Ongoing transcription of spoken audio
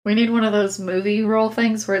We need one of those movie roll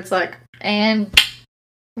things where it's like, and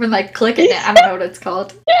when they click it, I don't know what it's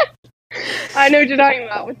called. I know what you're talking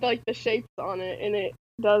about with like the shapes on it, and it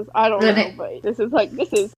does. I don't know, but this is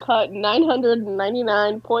cut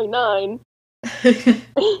 999.9.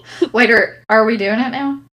 Wait, are we doing it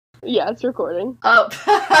now? Yeah, it's recording. Oh,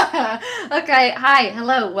 okay. Hi,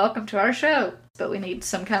 hello, welcome to our show. But we need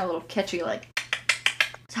some kind of little catchy, like,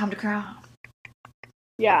 time to cry.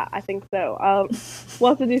 Yeah, I think so.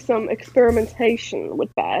 We'll have to do some experimentation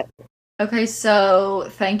with that. Okay, so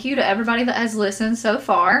thank you to everybody that has listened so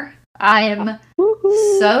far. I am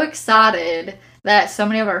so excited that so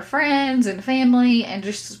many of our friends and family and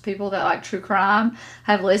just people that like true crime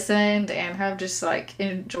have listened and have just like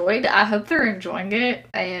enjoyed. I hope they're enjoying it,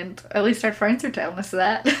 and at least our friends are telling us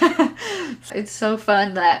that. It's so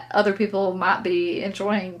fun that other people might be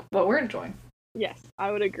enjoying what we're enjoying. Yes,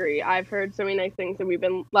 I would agree. I've heard so many nice things, and we've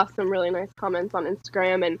been left some really nice comments on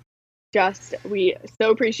Instagram, and we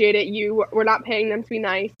so appreciate it. We're not paying them to be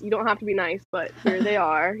nice. You don't have to be nice, but here they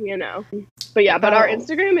are, you know. But yeah, our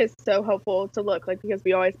Instagram is so helpful to look, like, because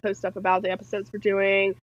we always post stuff about the episodes we're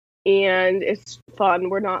doing, and it's fun.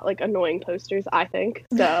 We're not like annoying posters, I think.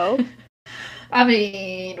 So I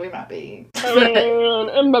mean, we might be.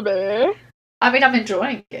 I'm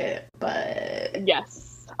enjoying it, but yes.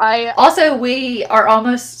 We're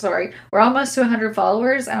almost to 100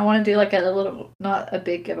 followers, and I want to do like a little, not a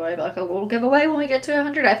big giveaway, but like a little giveaway when we get to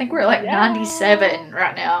 100. I think we're at like 97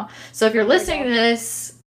 right now. So if you're listening to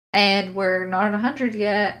this and we're not at 100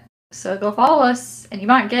 yet, so go follow us, and you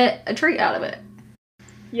might get a treat out of it.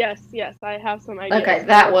 Yes, I have some ideas. Okay,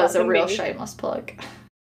 that was a real shameless plug.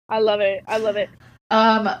 I love it.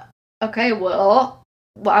 Okay, well,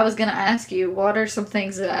 I was gonna ask you, what are some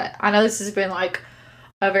things that, I know this has been like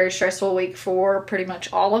a very stressful week for pretty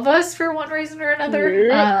much all of us for one reason or another.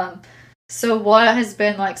 Yeah. So what has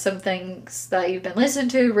been like some things that you've been listening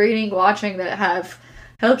to, reading, watching that have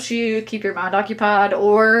helped you keep your mind occupied,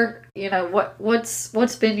 or, you know,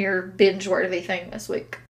 what's been your binge-worthy thing this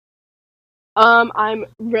week? I'm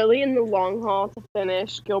really in the long haul to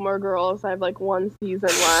finish Gilmore Girls. I have like one season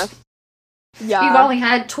left. Yeah. You've only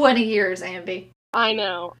had 20 years, Ambi. I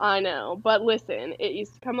know. But listen, it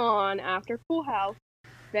used to come on after Full House.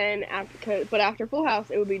 After Full House,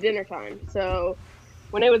 it would be dinner time. So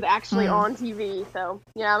when it was actually on TV, so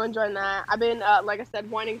yeah, I'm enjoying that. I've been, like I said,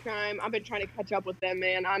 Winding Crime. I've been trying to catch up with them,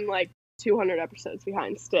 man. I'm like 200 episodes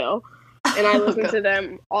behind still, and I listen to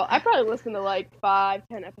them. I probably listen to like 5-10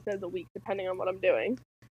 episodes a week, depending on what I'm doing.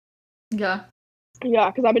 Yeah,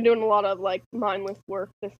 because I've been doing a lot of like mindless work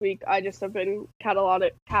this week. I just have been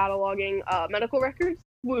cataloging medical records.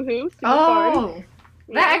 Woohoo! Super fun.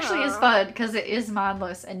 That actually is fun, because it is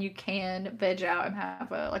mindless, and you can veg out and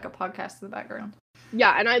have a podcast in the background.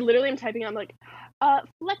 Yeah, and I literally am typing, I'm like,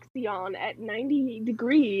 Flexion at 90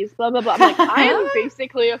 degrees, blah, blah, blah. I'm like, I am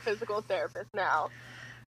basically a physical therapist now.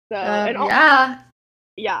 So,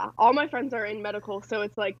 all my friends are in medical, so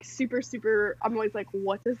it's like super, super, I'm always like,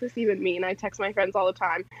 what does this even mean? I text my friends all the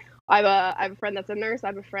time. I have a friend that's a nurse, I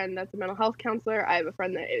have a friend that's a mental health counselor, I have a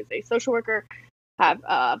friend that is a social worker, have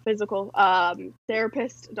physical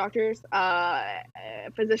therapist, doctors,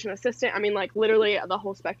 physician assistant. I mean, like, literally the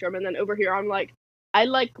whole spectrum. And then over here, I'm like, I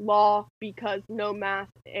like law because no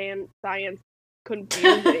math and science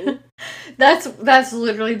confusing. That's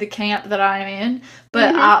literally the camp that I'm in.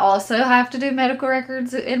 But I also have to do medical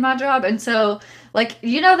records in my job. And so, like,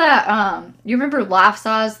 you know that, you remember Life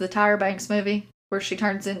Size, the Tyra Banks movie, where she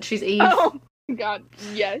turns in, she's Eve? Oh, God,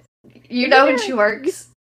 yes. You know when she works?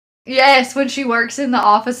 Yes, when she works in the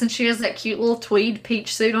office and she has that cute little tweed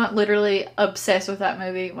peach suit on. Literally obsessed with that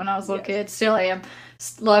movie when I was a little kid. Still am.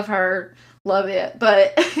 Love her. Love it.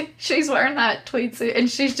 But she's wearing that tweed suit and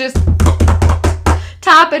she's just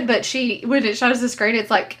typing, but when it shows the screen,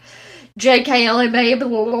 it's like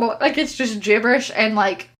JKLMA, like it's just gibberish. And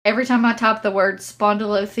like every time I type the word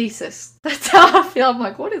spondylolisthesis, that's how I feel. I'm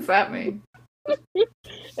like, what does that mean?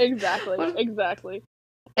 Exactly.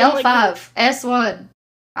 L5, like, S1.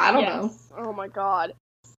 I don't know. Oh my God.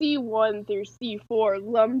 C1 through C4,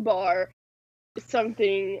 lumbar,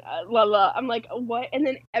 something, I'm like, what? And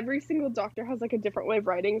then every single doctor has like a different way of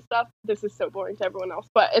writing stuff. This is so boring to everyone else,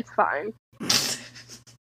 but it's fine.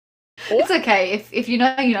 It's okay. If you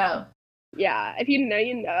know, you know. Yeah, if you know,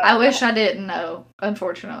 you know. I wish I didn't know.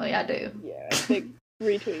 Unfortunately, I do. Yeah, big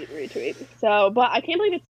retweet. So, but I can't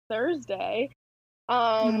believe it's Thursday.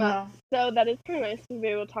 So that is kind of nice to be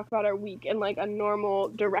able to talk about our week in like a normal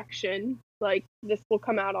direction. Like, this will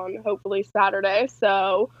come out on hopefully Saturday.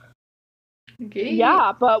 So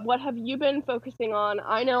yeah, but what have you been focusing on?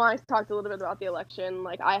 I know I talked a little bit about the election.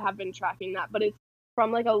 Like, I have been tracking that, but it's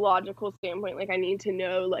from like a logical standpoint, like I need to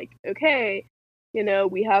know like, okay, you know,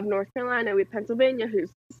 we have North Carolina, we have Pennsylvania who's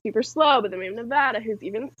super slow, but then we have Nevada who's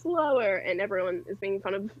even slower, and everyone is making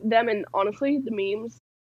fun of them. And honestly, the memes,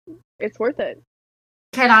 it's worth it.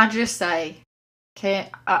 Can I just say,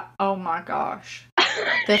 oh my gosh.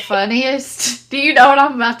 The funniest. Do you know what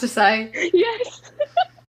I'm about to say? Yes.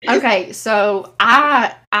 Okay, so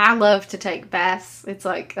I love to take baths. It's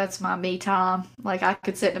like, that's my me time. Like, I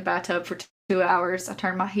could sit in a bathtub for 2 hours. I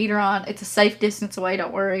turn my heater on. It's a safe distance away,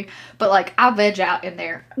 don't worry. But like, I veg out in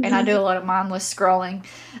there, and I do a lot of mindless scrolling.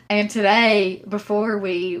 And today, before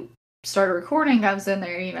we started recording, I was in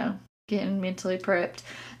there, you know, getting mentally prepped.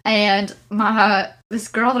 And this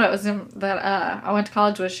girl that I went to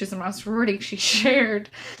college with, she's in my sorority, she shared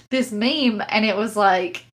this meme, and it was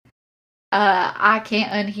like, I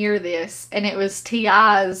can't unhear this, and it was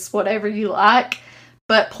T.I.'s Whatever You Like,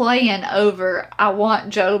 but playing over, I want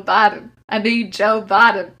Joe Biden. I need Joe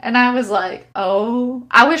Biden. And I was like, oh,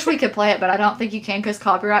 I wish we could play it, but I don't think you can because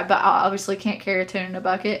copyright, but I obviously can't carry a tune in a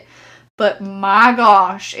bucket. But my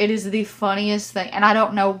gosh, it is the funniest thing, and I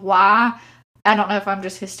don't know why. I don't know if I'm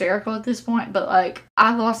just hysterical at this point, but like,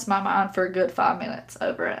 I lost my mind for a good 5 minutes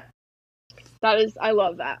over it. I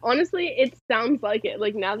love that. Honestly, it sounds like it.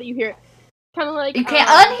 Like, now that you hear it, kind of like... You can't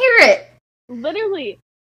unhear it! Literally.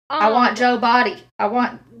 I want Joe Biden. I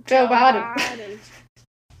want Joe Biden.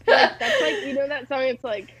 Like, that's like, you know that song, it's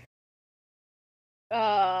like,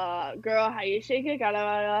 girl, how you shake it,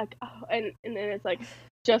 gotta like, oh, and then it's like,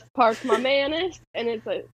 just park my Manus, and it's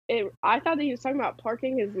like, I thought that he was talking about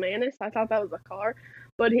parking his Manus. I thought that was a car,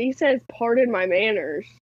 but he says, pardon my manners.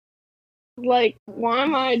 Like, why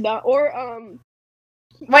am I not, or,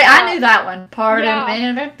 wait, I knew that one. Pardon yeah. me.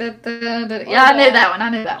 Yeah, I knew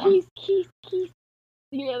that one. Keys.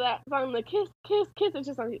 You know that song, the kiss. It's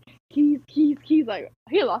just like, keys. Like,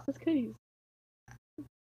 he lost his keys.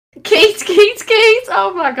 Keys.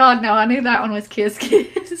 Oh my god, no, I knew that one was kiss. Okay,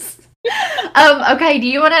 do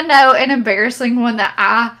you want to know an embarrassing one that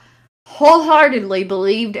I wholeheartedly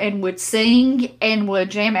believed and would sing and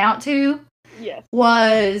would jam out to? Yes.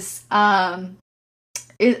 Was,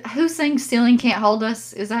 who sings Ceiling Can't Hold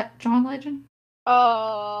Us? Is that John Legend?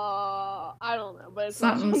 I don't know, but it's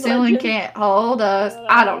something Ceiling Can't Hold Us.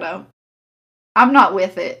 I don't know. I'm not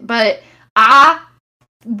with it, but I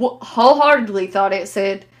wholeheartedly thought it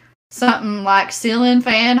said something like ceiling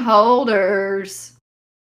fan holders.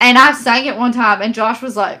 And I sang it one time, and Josh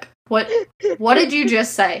was like, what did you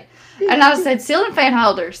just say? And I said, ceiling fan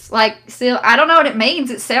holders. Like, I don't know what it means.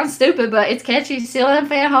 It sounds stupid, but it's catchy, ceiling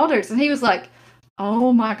fan holders. And he was like,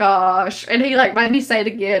 oh my gosh. And he like made me say it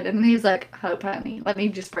again. And he was like, Hope, honey, let me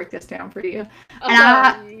just break this down for you.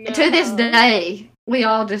 And to this day, we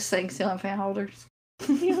all just sing ceiling fan holders.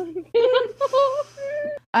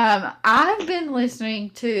 I've been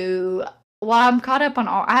listening to, well, I'm caught up on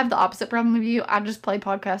I have the opposite problem of you. I just play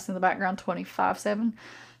podcasts in the background 24/7.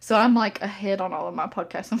 So I'm like ahead on all of my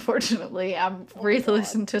podcasts, unfortunately. I'm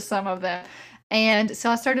re-listening to some of them. And so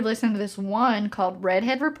I started listening to this one called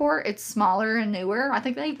Redhead Report. It's smaller and newer. I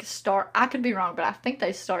think I could be wrong, but I think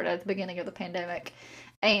they started at the beginning of the pandemic.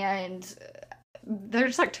 And they're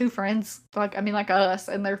just like two friends, like us,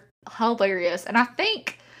 and they're hilarious. And I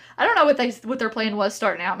don't know what their plan was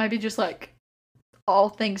starting out. Maybe just like all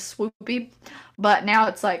things swoopy. But now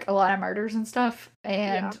it's like a lot of murders and stuff.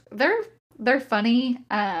 And they're funny,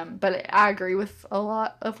 but I agree with a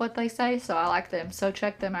lot of what they say, so I like them. So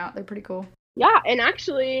check them out. They're pretty cool. Yeah, and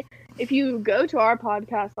actually, if you go to our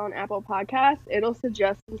podcast on Apple Podcasts, it'll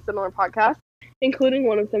suggest some similar podcasts, including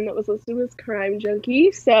one of them that was listed was Crime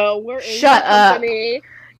Junkie. So we're in Shut company.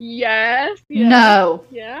 Yes. No.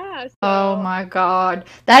 Yeah. So. Oh my god.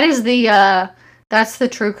 That is that's the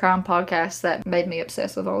true crime podcast that made me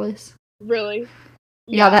obsessed with all this. Really?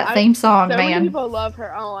 Yeah, that theme song, so man. Many people love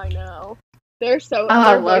her. Oh, I know. Their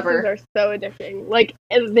I love her. Are so addicting. Like,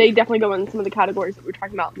 they definitely go in some of the categories that we were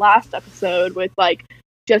talking about last episode with, like,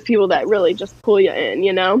 just people that really just pull you in,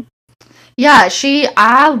 you know? Yeah,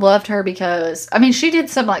 I loved her because, I mean, she did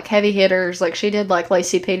some, like, heavy hitters, like, she did, like,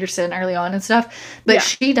 Lacey Peterson early on and stuff, but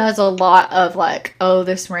she does a lot of, like,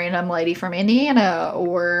 this random lady from Indiana,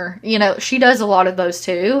 or, you know, she does a lot of those,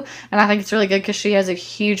 too, and I think it's really good because she has a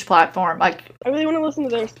huge platform, like... I really want to listen to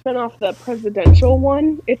their spinoff, the presidential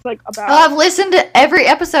one. It's, like, about... Oh, I've listened to every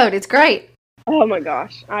episode. It's great. Oh, my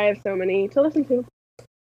gosh. I have so many to listen to.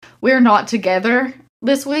 We're not together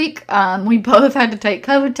this week. We both had to take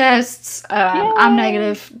COVID tests. I'm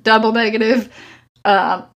negative, double negative,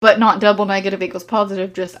 but not double negative equals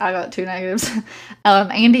positive, just I got 2 negatives.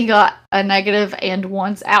 Andy got a negative and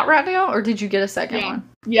one's out right now, or did you get a second one?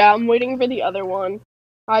 Yeah, I'm waiting for the other one.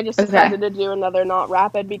 I just decided to do another not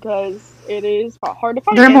rapid because it is hard to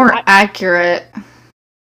find. They're more accurate.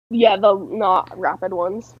 Yeah, the not rapid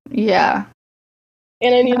ones. Yeah.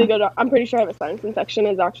 And I need to go to, I'm pretty sure I have a sinus infection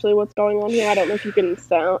is actually what's going on here. I don't know if you can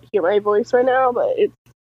hear my voice right now, but it's...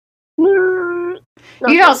 You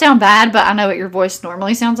don't sound bad, but I know what your voice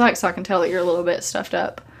normally sounds like, so I can tell that you're a little bit stuffed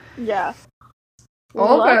up. Yeah.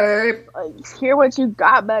 Okay. Let's hear what you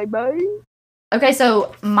got, baby. Okay,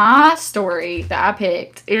 so my story that I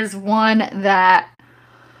picked is one that,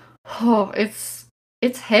 it's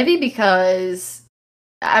heavy because,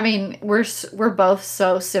 I mean, we're both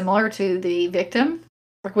so similar to the victim.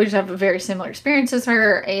 Like, we just have a very similar experience as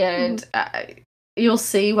her, and you'll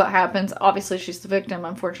see what happens. Obviously, she's the victim.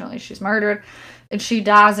 Unfortunately, she's murdered. And she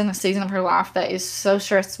dies in a season of her life that is so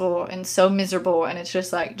stressful and so miserable. And it's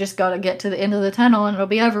just like, just got to get to the end of the tunnel and it'll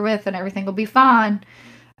be over with and everything will be fine.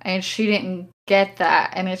 And she didn't get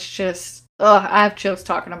that. And it's just, I have chills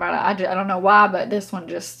talking about it. I don't know why, but this one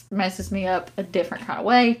just messes me up a different kind of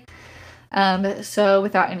way. So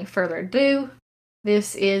without any further ado,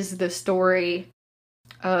 this is the story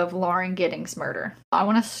of Lauren Giddings' murder. I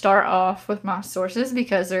want to start off with my sources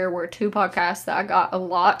because there were 2 podcasts that I got a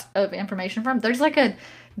lot of information from. There's like a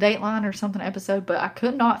Dateline or something episode, but I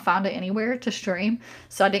could not find it anywhere to stream,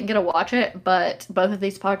 so I didn't get to watch it. But both of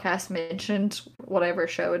these podcasts mentioned whatever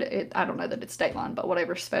showed it. I don't know that it's Dateline, but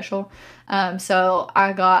whatever special. So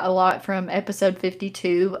I got a lot from episode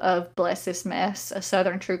 52 of Bless This Mess, a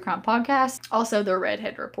Southern true crime podcast. Also, the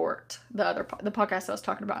Redhead Report, the podcast I was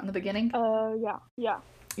talking about in the beginning.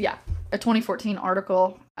 Yeah, a 2014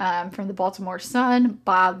 article from the Baltimore Sun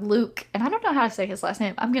by Luke, and I don't know how to say his last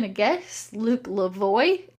name. I'm going to guess Luke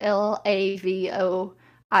Lavoie, Lavoie.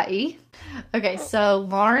 Okay, so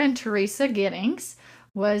Lauren Teresa Giddings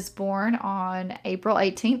was born on April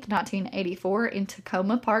 18th, 1984 in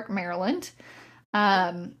Tacoma Park, Maryland.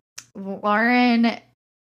 Lauren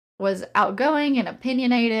was outgoing and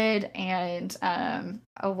opinionated, and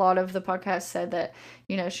a lot of the podcast said that,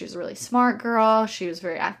 you know, she was a really smart girl. She was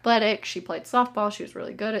very athletic. She played softball. She was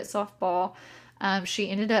really good at softball.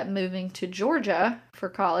 She ended up moving to Georgia for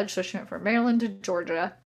college, so she went from Maryland to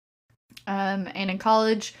Georgia. And in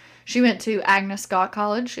college, she went to Agnes Scott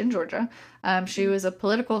College in Georgia. She was a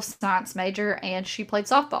political science major, and she played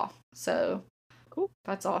softball. So cool.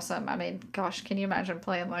 That's awesome. I mean, gosh, can you imagine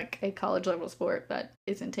playing like a college level sport? That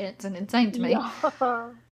is intense and insane to me.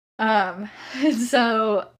 Yeah.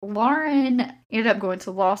 So Lauren ended up going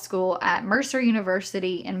to law school at Mercer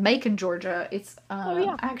University in Macon, Georgia. It's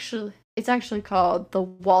actually called the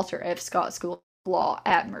Walter F. Scott School of Law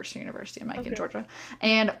at Mercer University in Macon, Georgia.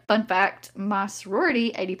 And fun fact, my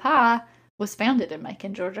sorority, AD Pi, was founded in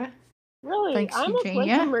Macon, Georgia. Really? Thanks, I almost went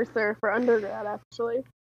to Mercer for undergrad, actually.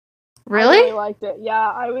 Really? I really liked it. Yeah,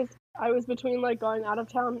 I was between like going out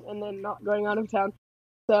of town and then not going out of town.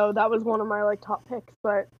 So that was one of my like top picks,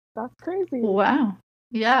 but that's crazy. Wow.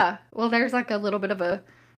 Yeah. Well, there's like a little bit of a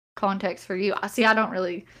context for you. I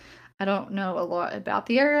don't know a lot about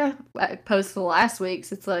the area. Opposed to the last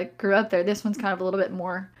week's, it's like grew up there. This one's kind of a little bit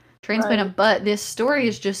more transparent, but this story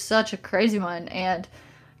is just such a crazy one. And,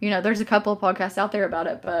 you know, there's a couple of podcasts out there about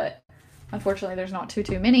it, but unfortunately there's not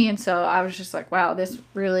too many. And so I was just like, wow, this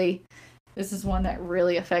is one that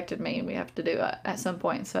really affected me, and we have to do it at some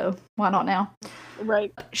point. So why not now?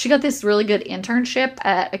 Right. She got this really good internship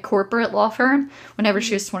at a corporate law firm whenever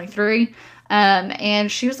she was 23. And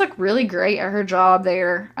she was like really great at her job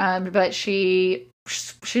there. But she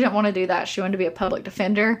didn't want to do that. She wanted to be a public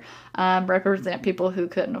defender, represent people who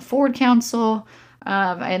couldn't afford counsel.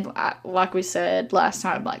 And like we said last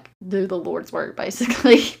time, like do the Lord's work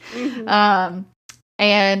basically. Mm-hmm.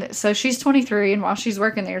 And so she's 23, and while she's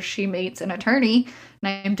working there, she meets an attorney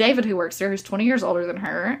named David who works there, who's 20 years older than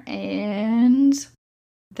her, and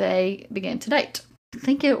they begin to date. I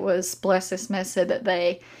think it was Bless This Mess said that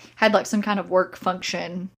they had like some kind of work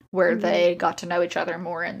function where they got to know each other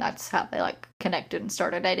more, and that's how they like connected and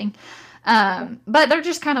started dating. But they're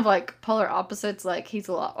just kind of like polar opposites. Like he's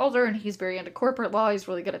a lot older and he's very into corporate law. He's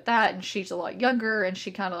really good at that, and she's a lot younger, and she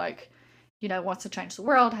kind of like, you know, wants to change the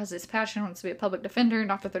world, has this passion, wants to be a public defender.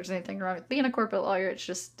 Not that there's anything wrong with being a corporate lawyer.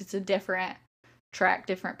 It's a different track,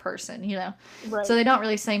 different person, you know. Right. So they don't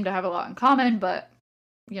really seem to have a lot in common, but,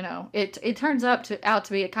 you know, it turns out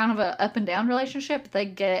to be a kind of a up and down relationship.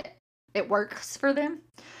 It works for them.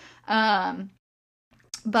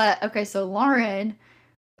 But, okay, so Lauren,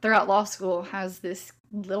 throughout law school, has this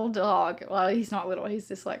little dog. Well, he's not little. He's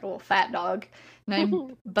just like a little fat dog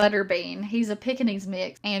named Butterbean. He's a Pekingese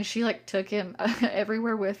mix, and she like took him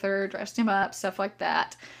everywhere with her, dressed him up, stuff like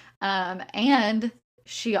that. And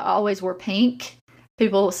she always wore pink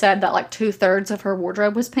people said that like 2/3 of her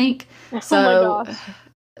wardrobe was pink. So, oh my gosh.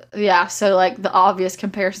 Yeah, so like the obvious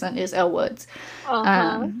comparison is Elle Woods.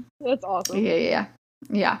 That's awesome.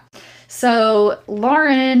 Yeah. So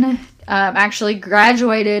Lauren actually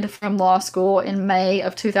graduated from law school in May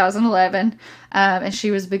of 2011, and she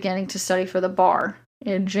was beginning to study for the bar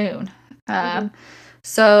in June.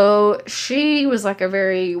 So she was like a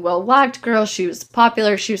very well-liked girl. She was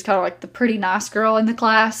popular. She was kind of like the pretty nice girl in the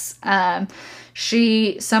class.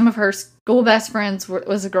 Some of her school best friends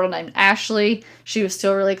was a girl named Ashley. She was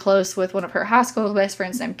still really close with one of her high school best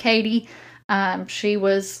friends named Katie. She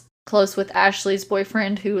was close with Ashley's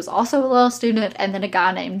boyfriend, who was also a law student, and then a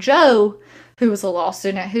guy named Joe, who was a law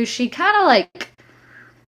student, who she kind of like,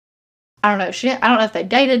 I don't know if they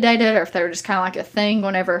dated, or if they were just kind of like a thing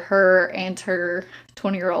whenever her and her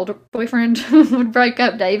 20-year-old boyfriend would break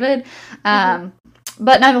up, David.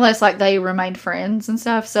 But nonetheless, like, they remained friends and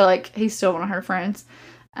stuff, so, like, he's still one of her friends.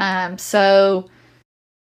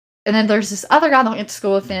 And then there's this other guy that went to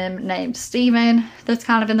school with him named Steven that's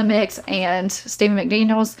kind of in the mix, and Steven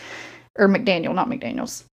McDaniels, or McDaniel, not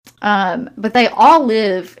McDaniels. But they all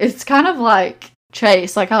live, it's kind of like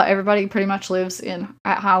Chase, like how everybody pretty much lives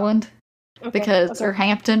at Highland. Or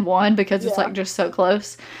Hampton, because it's like just so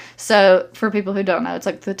close. So for people who don't know, it's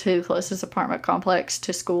like the two closest apartment complex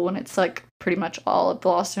to school, and it's like pretty much all of the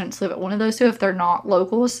law students live at one of those two if they're not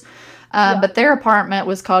locals. But their apartment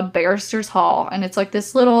was called Barrister's Hall, and it's like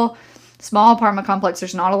this little small apartment complex.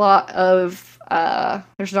 There's not a lot of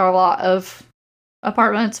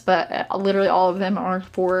apartments, but literally all of them are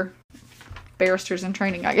for barristers in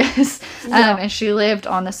training, I guess. And she lived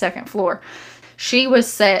on the second floor. She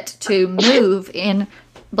was set to move in,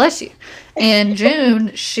 bless you, in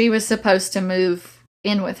June. She was supposed to move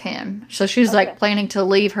in with him. So she was like planning to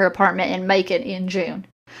leave her apartment and make it in June.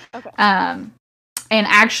 And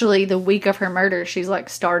actually the week of her murder, she's like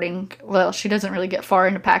she doesn't really get far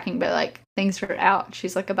into packing, but like things are out.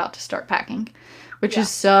 She's like about to start packing, which is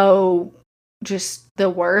so just the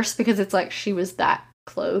worst, because it's like she was that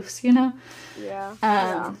close, you know?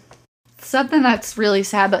 Something that's really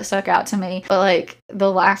sad but stuck out to me, but like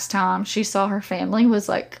the last time she saw her family was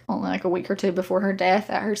like only like a week or two before her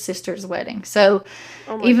death at her sister's wedding. So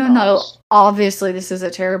even though obviously this is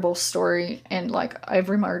a terrible story and like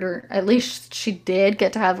every murder, at least she did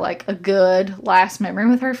get to have like a good last memory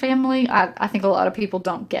with her family. I think a lot of people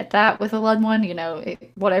don't get that with a loved one, you know,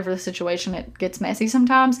 whatever the situation, it gets messy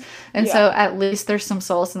sometimes. And so at least there's some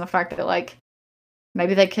solace in the fact that like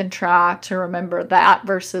maybe they can try to remember that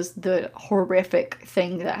versus the horrific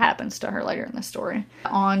thing that happens to her later in the story.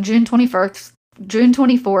 On June 24th,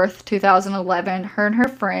 2011, her and her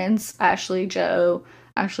friends, Ashley, Joe,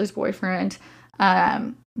 Ashley's boyfriend,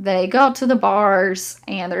 they go out to the bars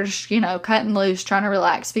and they're just, you know, cutting loose, trying to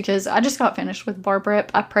relax, because I just got finished with bar prep.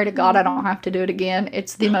 I pray to God I don't have to do it again.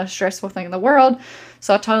 It's the most stressful thing in the world.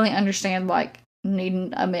 So I totally understand, like,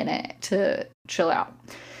 needing a minute to chill out.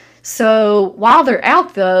 So while they're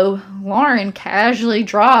out, though, Lauren casually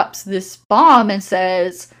drops this bomb and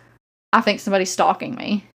says, I think somebody's stalking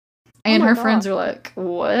me. And her friends are like,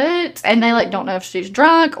 what? And they, like, don't know if she's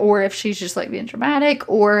drunk or if she's just, like, being dramatic,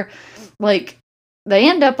 or, like, they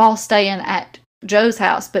end up all staying at Joe's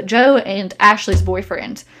house. But Joe and Ashley's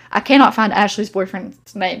boyfriend, I cannot find Ashley's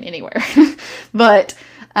boyfriend's name anywhere, but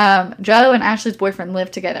Joe and Ashley's boyfriend live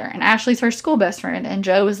together, and Ashley's her school best friend, and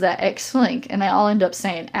Joe is that ex-flink, and they all end up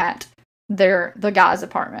staying at the guy's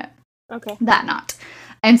apartment that night.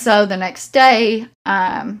 And so the next day,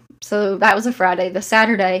 so that was a Friday. The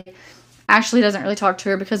Saturday, Ashley doesn't really talk to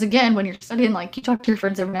her because, again, when you're studying, like, you talk to your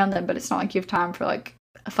friends every now and then, but it's not like you have time for, like,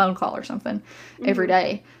 a phone call or something every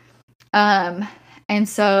day. And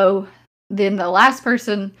so then the last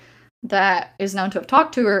person that is known to have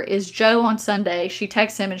talked to her is Joe on Sunday. She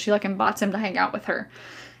texts him and she, like, invites him to hang out with her.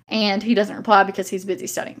 And he doesn't reply because he's busy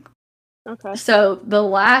studying. So the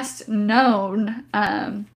last known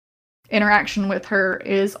interaction with her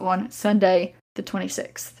is on Sunday the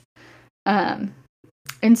 26th. And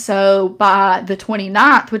so by the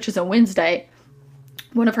 29th, which is a Wednesday,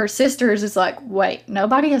 one of her sisters is like, wait,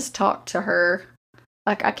 nobody has talked to her.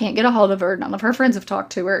 Like, I can't get a hold of her. None of her friends have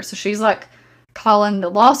talked to her. So she's like calling the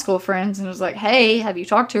law school friends and was like, hey, have you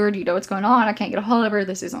talked to her? Do you know what's going on? I can't get a hold of her.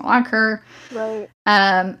 This isn't like her. Right.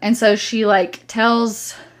 And so she, like,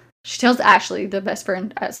 tells Ashley, the best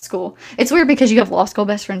friend at school. It's weird because you have law school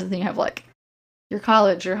best friends and then you have, like, your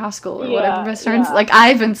college or high school or whatever best friends. Yeah. Like,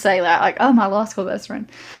 I even say that, like, oh, my law school best friend.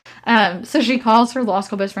 So she calls her law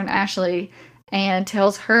school best friend, Ashley, and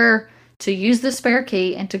tells her to use the spare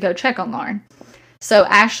key and to go check on Lauren. So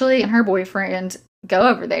Ashley and her boyfriend go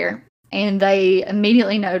over there, and they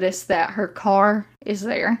immediately notice that her car is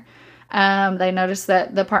there. They notice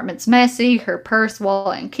that the apartment's messy. Her purse,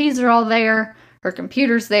 wallet, and keys are all there. Her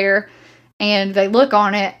computer's there. And they look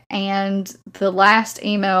on it, and the last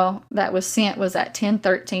email that was sent was at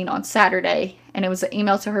 10:13 on Saturday. And it was an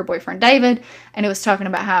email to her boyfriend, David. And it was talking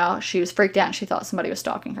about how she was freaked out and she thought somebody was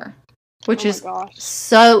stalking her. Which is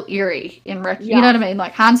so eerie. You know what I mean?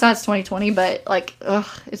 Like, hindsight's 20/20, but, like, ugh,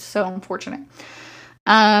 it's so unfortunate.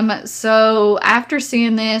 So after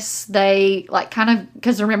seeing this, they, like, kind of,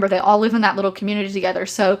 because remember, they all live in that little community together.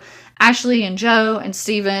 So Ashley and Joe and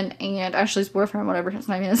Steven and Ashley's boyfriend, whatever his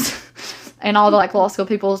name is, and all the, like, law school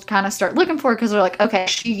people kind of start looking for her because they're like, okay,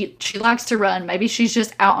 she likes to run. Maybe she's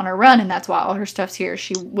just out on a run and that's why all her stuff's here.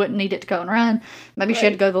 She wouldn't need it to go and run. Maybe she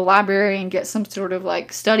had to go to the library and get some sort of,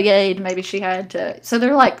 like, study aid. Maybe she had to. So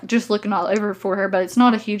they're, like, just looking all over for her, but it's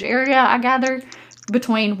not a huge area, I gather,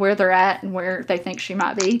 between where they're at and where they think she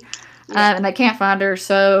might be. And they can't find her.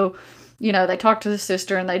 So, you know, they talk to the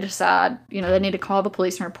sister and they decide, you know, they need to call the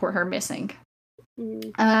police and report her missing.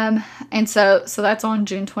 And so that's on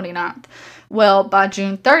June 29th. Well, by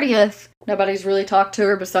June 30th, nobody's really talked to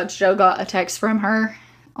her besides Joe got a text from her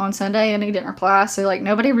on Sunday and he didn't reply. So, like,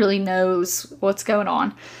 nobody really knows what's going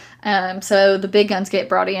on. So the big guns get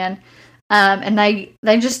brought in. And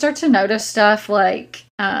they just start to notice stuff like,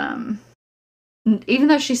 even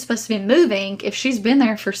though she's supposed to be moving, if she's been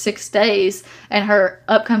there for 6 days and her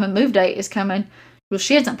upcoming move date is coming, well,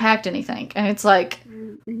 she hasn't packed anything. And it's like,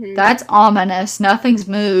 that's ominous. Nothing's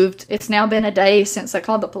moved. It's now been a day since they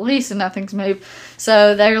called the police and nothing's moved.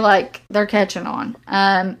 So they're catching on.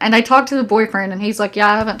 And they talked to the boyfriend and he's like,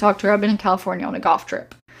 yeah, I haven't talked to her. I've been in California on a golf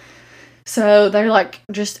trip. So they're, like,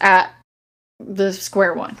 just at the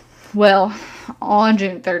square one. Well, on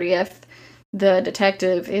June 30th, the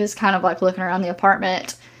detective is kind of, like, looking around the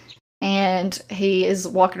apartment and he is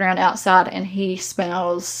walking around outside and he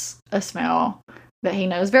smells a smell that he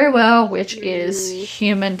knows very well, which is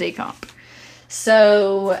human decomp.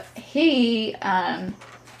 So he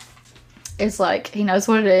is like, he knows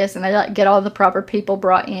what it is, and they, like, get all the proper people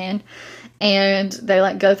brought in and they,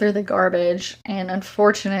 like, go through the garbage and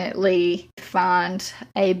unfortunately find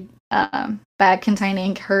a bag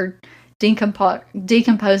containing her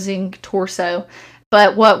decomposing torso.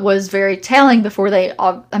 But what was very telling before there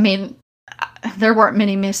weren't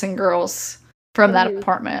many missing girls from that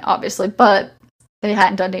apartment, obviously, but they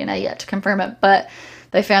hadn't done DNA yet to confirm it. But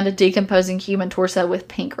they found a decomposing human torso with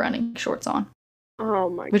pink running shorts on. Oh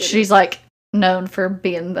my god. Which she's, like, known for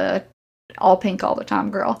being the all pink all the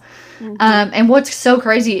time girl. And what's so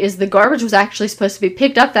crazy is the garbage was actually supposed to be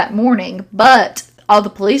picked up that morning, but all the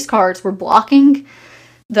police cars were blocking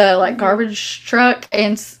the, like, garbage truck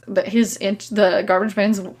and the garbage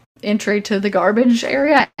man's entry to the garbage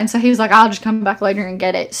area. And so he was like, I'll just come back later and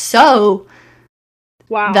get it. So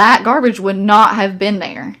that garbage would not have been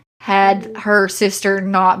there had her sister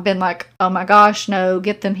not been like, oh my gosh, no,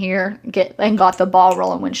 get them here, and got the ball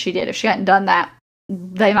rolling when she did. If she hadn't done that,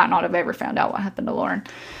 they might not have ever found out what happened to Lauren.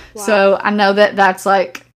 So I know that that's,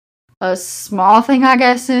 like, a small thing, I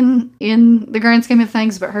guess, in the grand scheme of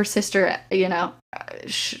things, but her sister, you know,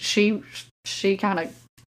 she's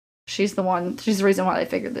the reason why they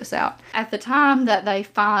figured this out. At the time that they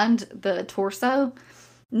find the torso,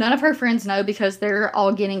 none of her friends know because they're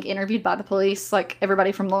all getting interviewed by the police, like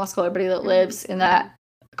everybody from law school, everybody that lives in that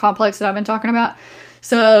complex that I've been talking about.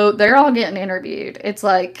 So they're all getting interviewed. It's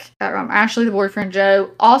like Ashley, the boyfriend, Joe,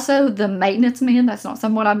 also the maintenance man. That's not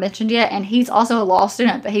someone I mentioned yet, and he's also a law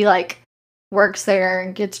student, but he, like, works there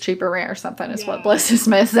and gets cheaper rent or something. Is what Blessed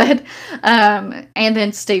Smith said. And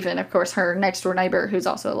then Stephen, of course, her next door neighbor, who's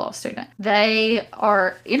also a law student. They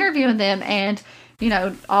are interviewing them, and, you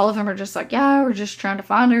know, all of them are just like, yeah, we're just trying to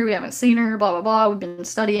find her. We haven't seen her, blah, blah, blah. We've been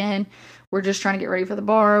studying. We're just trying to get ready for the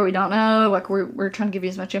bar. We don't know. Like, we're trying to give you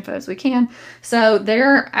as much info as we can. So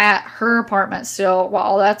they're at her apartment still while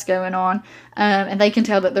all that's going on. And they can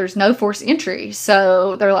tell that there's no forced entry.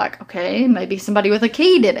 So they're like, okay, maybe somebody with a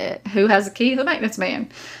key did it. Who has a key? The maintenance man.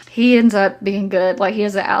 He ends up being good. Like, he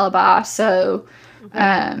has an alibi. So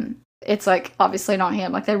it's, like, obviously not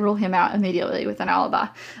him. Like, they rule him out immediately with an alibi.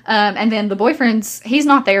 And then the he's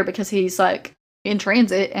not there because he's, like, in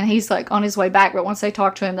transit and he's, like, on his way back. But once they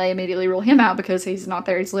talk to him, they immediately rule him out because he's not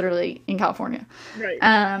there. He's literally in California.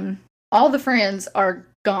 Right. All the friends are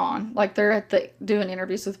gone. Like, they're doing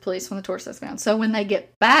interviews with police when the torso's found. So when they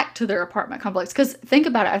get back to their apartment complex, because think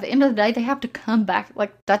about it, at the end of the day, they have to come back.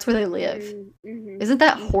 Like, that's where they live. Isn't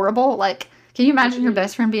that horrible? Like, can you imagine your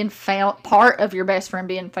best friend being found, part of your best friend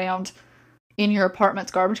being found in your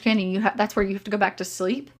apartment's garbage can, and that's where you have to go back to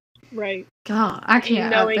sleep? Right. God, I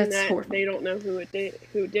can't. Knowing that's that horrible. They don't know who did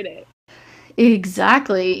it.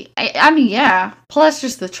 Exactly. I mean, yeah. Plus,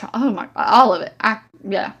 just oh my, all of it. I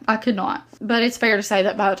could not. But it's fair to say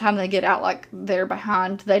that by the time they get out, like they're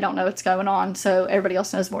behind, they don't know what's going on, so everybody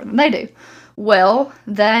else knows more than they do. Well,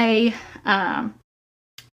 I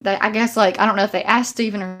guess, like, I don't know if they asked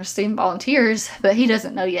Steven or Steven volunteers, but he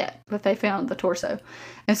doesn't know yet that they found the torso.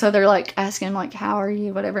 And so they're like asking him, like, how are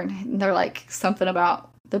you, whatever, and they're like something about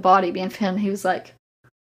the body being found. He was like,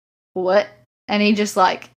 what? And he just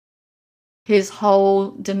like, his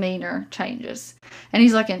whole demeanor changes, and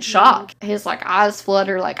he's like in shock. His like eyes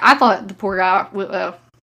flutter. Like, I thought the poor guy,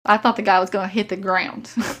 I thought the guy was going to hit the ground.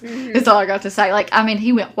 Is all I got to say. Like, I mean,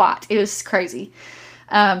 he went white. It was crazy.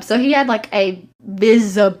 So he had like a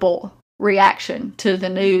visible reaction to the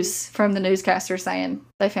news from the newscaster saying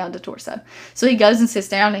they found a torso. So he goes and sits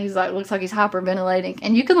down, and he's like, looks like he's hyperventilating.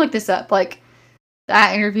 And you can look this up. Like,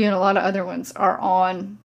 that interview and a lot of other ones are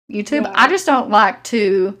on YouTube. Yeah. I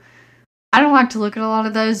don't like to look at a lot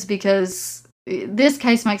of those because this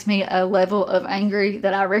case makes me a level of angry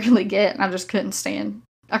that I rarely get, and I just couldn't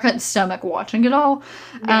stomach watching it all.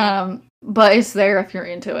 Yeah. But it's there if you're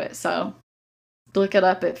into it, so look it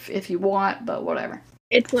up if you want, but whatever.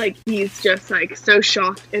 It's like he's just like so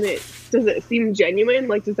shocked, and does it seem genuine?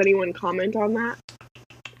 Like, does anyone comment on that?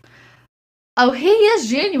 Oh, he is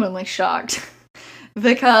genuinely shocked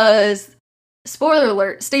because, spoiler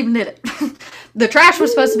alert, Steven did it. The trash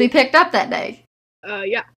was supposed to be picked up that day.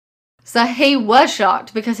 Yeah. So he was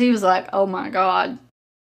shocked because he was like, oh my God,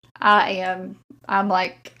 I'm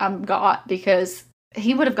got, because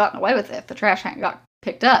he would have gotten away with it if the trash hadn't got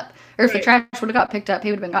picked up. Or if the trash would have got picked up, he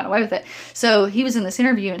would have been gotten away with it. So he was in this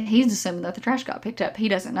interview, and he's assuming that the trash got picked up. He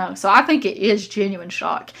doesn't know. So I think it is genuine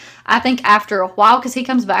shock. I think after a while, because he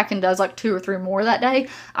comes back and does like 2 or 3 more that day,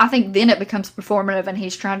 I think then it becomes performative, and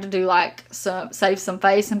he's trying to do like save some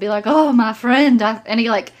face and be like, oh, my friend. And he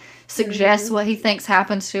like suggests what he thinks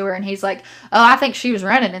happens to her, and he's like, oh, I think she was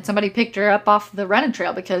running and somebody picked her up off the running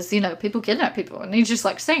trail because, people kidnap people, and he's just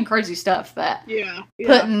like saying crazy stuff that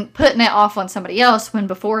putting it off on somebody else, when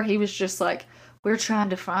before he was just like, we're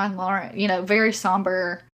trying to find Lauren, very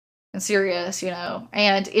somber and serious,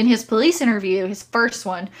 and in his police interview, his first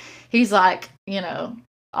one, he's like,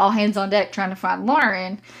 all hands on deck trying to find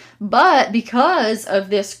Lauren, but because of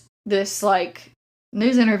this like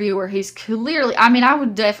news interview where he's clearly, I'm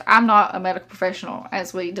not a medical professional,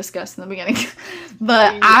 as we discussed in the beginning,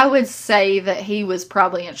 but I would say that he was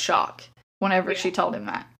probably in shock whenever she told him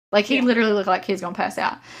that. Like, he literally looked like he was going to pass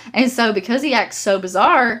out. And so because he acts so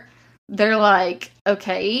bizarre, they're like,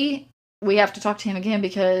 okay, we have to talk to him again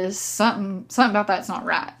because something about that's not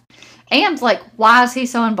right. And, like, why is he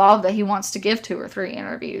so involved that he wants to give 2 or 3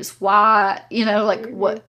 interviews? Why,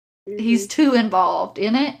 what? He's too involved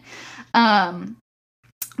in it.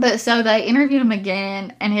 But so they interviewed him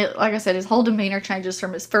again, and like I said, his whole demeanor changes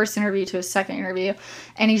from his first interview to his second interview,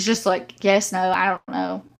 and he's just like, yes, no, I don't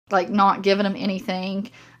know, like, not giving him anything,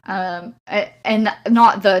 and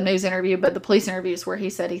not the news interview, but the police interviews where he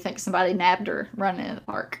said he thinks somebody nabbed her running in the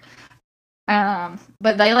park.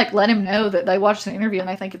 But they, like, let him know that they watched the interview and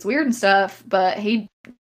they think it's weird and stuff, but they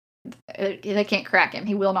can't crack him.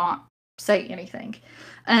 He will not say anything.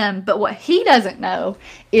 But what he doesn't know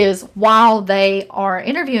is while they are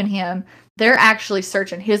interviewing him, they're actually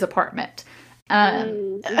searching his apartment.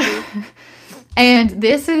 And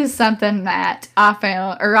this is something that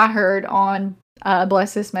I heard on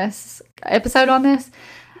Bless This Mess episode on this.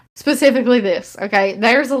 Specifically this, okay?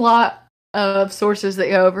 There's a lot of sources that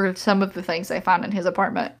go over some of the things they find in his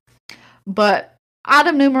apartment. But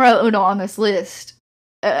item numero uno on this list,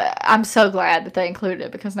 I'm so glad that they included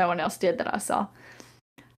it because no one else did that I saw.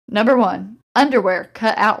 Number 1, underwear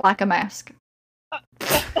cut out like a mask.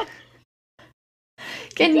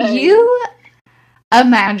 Can you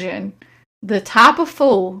imagine the type of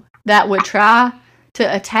fool that would try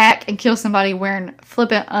to attack and kill somebody wearing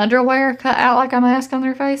flippant underwear cut out like a mask on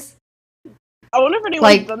their face? I wonder if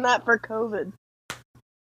anyone's done that for COVID.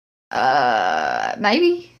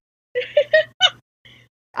 Maybe.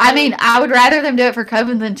 I mean, I would rather them do it for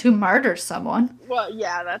COVID than to murder someone. Well,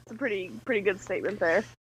 yeah, that's a pretty good statement there.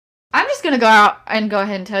 I'm just going to go out and go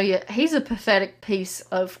ahead and tell you, he's a pathetic piece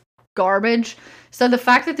of garbage. So the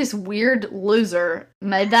fact that this weird loser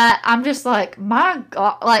made that, I'm just like, my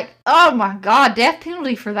God, like, oh my God, death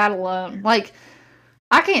penalty for that alone. Like,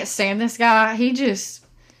 I can't stand this guy. He just,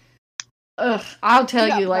 I'll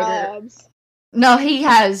tell you later. Probs. No, he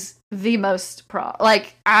has the most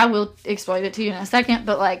like, I will explain it to you in a second,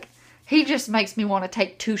 but like, he just makes me want to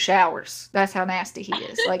take 2 showers. That's how nasty he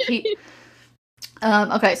is. Like, he...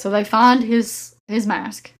 okay, so they find his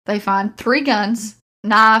mask. They find 3 guns,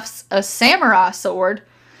 knives, a samurai sword,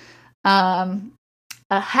 a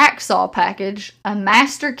hacksaw package, a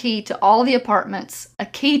master key to all the apartments, a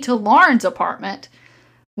key to Lauren's apartment,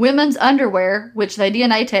 women's underwear, which they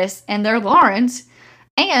DNA test, and they're Lauren's,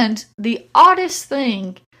 and the oddest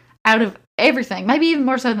thing out of everything, maybe even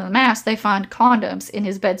more so than the mask, they find condoms in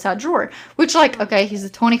his bedside drawer, which, like, okay, he's a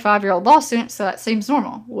 25-year-old law student, so that seems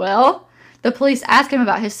normal. Well, the police ask him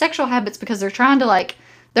about his sexual habits because they're trying to, like,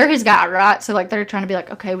 they're his guy, right? So, like, they're trying to be like,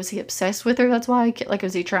 okay, was he obsessed with her? That's why like,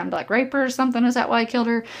 was he trying to, like, rape her or something? Is that why he killed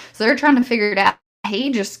her? So they're trying to figure it out. He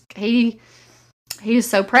is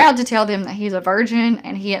so proud to tell them that he's a virgin,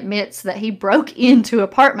 and he admits that he broke into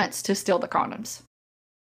apartments to steal the condoms.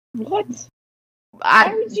 What?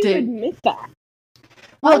 Why would you admit that?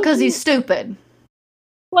 Well, because he's stupid.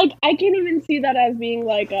 Like, I can't even see that as being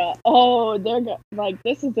like like,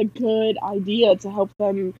 this is a good idea to help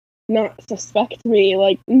them not suspect me.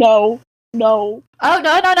 Like, no. Oh,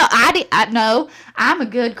 no. No. I'm a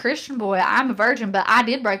good Christian boy. I'm a virgin, but I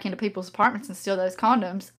did break into people's apartments and steal those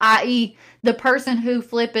condoms. I.e., the person who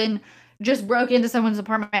flipping just broke into someone's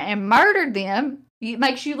apartment and murdered them. It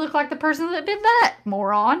makes you look like the person that did that,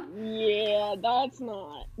 moron. Yeah, that's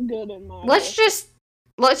not good in my Let's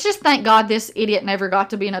just thank God this idiot never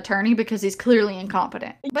got to be an attorney because he's clearly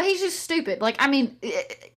incompetent. But he's just stupid. Like, I mean,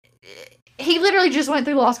 he literally just went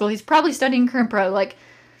through law school. He's probably studying crim pro. Like,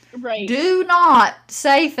 right. Do not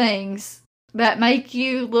say things that make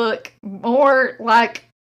you look more like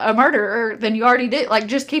a murderer than you already did. Like,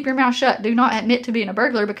 just keep your mouth shut. Do not admit to being a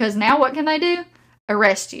burglar, because now what can they do?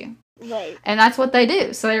 Arrest you. Right. And that's what they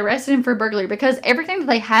do. So they arrested him for burglary because everything that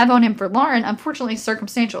they have on him for Lauren, unfortunately, is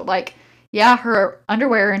circumstantial. Like, yeah, her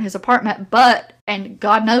underwear in his apartment, and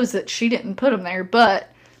God knows that she didn't put them there, but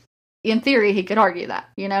in theory, he could argue that,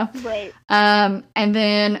 you know? Right. And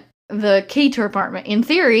then the key to her apartment, in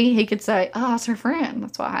theory, he could say, oh, it's her friend.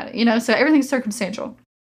 That's why I had it, you know? So everything's circumstantial.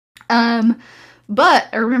 But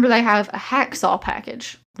I remember they have a hacksaw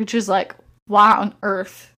package, which is like, why on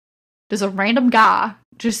earth does a random guy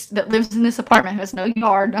just that lives in this apartment, who has no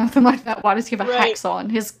yard, nothing like that, why does he have a hacksaw in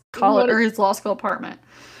his college or his law school apartment?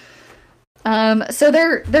 So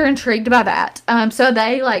they're intrigued by that. So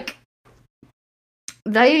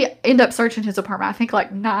they end up searching his apartment, I think,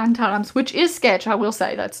 like 9 times, which is sketch, I will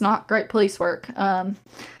say. That's not great police work.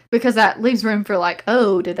 Because that leaves room for, like,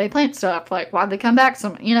 oh, did they plant stuff? Like, why'd they come back? So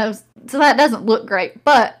that doesn't look great.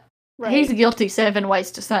 But he's guilty 7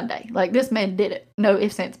 ways to Sunday. Like, this man did it. No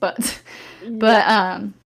ifs, ands, buts. But,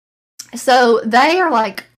 so they are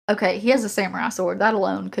like, okay, he has a samurai sword. That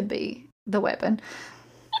alone could be the weapon.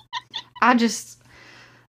 I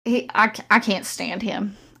can't stand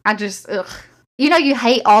him. Ugh. You know, you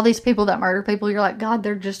hate all these people that murder people. You're like, God,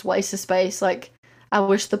 they're just waste of space. Like, I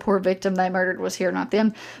wish the poor victim they murdered was here, not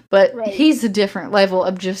them. But he's a different level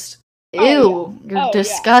of just, ew, you're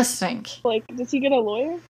disgusting. Yeah. Like, does he get a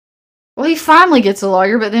lawyer? Well, he finally gets a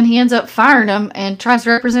lawyer, but then he ends up firing him and tries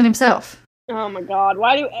to represent himself. Oh my God!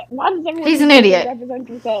 Why does everyone? He's an idiot. Represent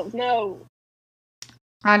themselves? No.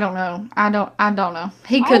 I don't know. I don't know.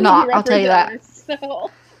 He could not. I'll tell you that.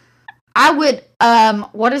 So. I would.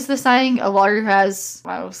 What is the saying? A lawyer has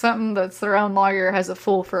something that's their own lawyer has a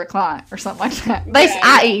fool for a client, or something like that.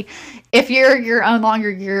 I.e., if you're your own lawyer,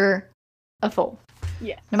 you're a fool.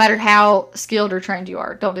 Yes. No matter how skilled or trained you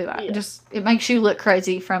are, don't do that. Yeah. It makes you look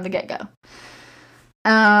crazy from the get-go.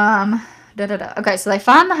 Okay, so they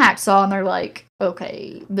find the hacksaw and they're like,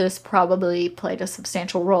 okay, this probably played a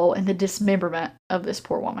substantial role in the dismemberment of this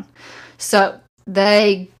poor woman. So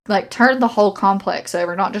they turned the whole complex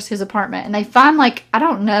over, not just his apartment, and they find I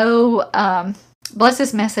don't know, bless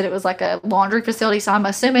this mess said it was like a laundry facility, so I'm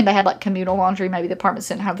assuming they had communal laundry. Maybe the apartments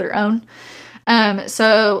didn't have their own.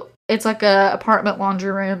 So it's like a apartment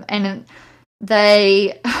laundry room, and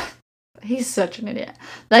he's such an idiot.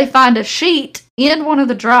 They find a sheet in one of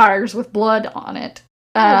the dryers with blood on it.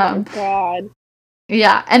 Oh my God.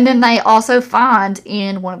 Yeah, and then they also find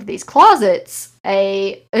in one of these closets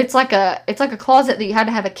it's like a closet that you had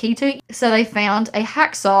to have a key to. So they found a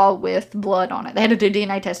hacksaw with blood on it. They had to do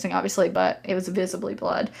DNA testing, obviously, but it was visibly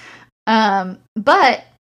blood. But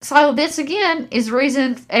so this again is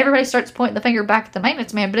reason everybody starts pointing the finger back at the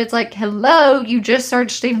maintenance man. But it's like, hello, you just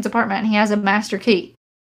searched Stephen's apartment and he has a master key.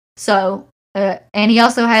 So, and he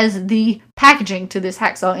also has the packaging to this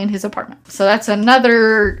hacksaw in his apartment. So that's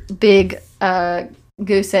another big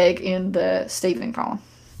goose egg in the Stephen column.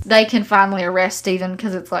 They can finally arrest Stephen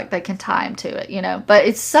because it's like they can tie him to it, But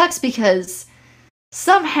it sucks because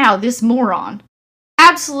somehow this moron,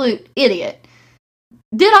 absolute idiot,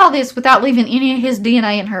 did all this without leaving any of his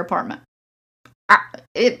DNA in her apartment.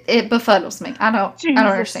 It befuddles me. I don't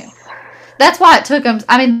understand. That's why it took them.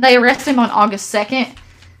 I mean, they arrested him on August 2nd.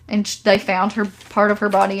 and they found part of her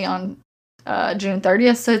body on June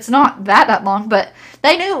 30th. So it's not that long, but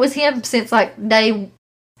they knew it was him since like day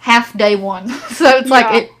one. So it's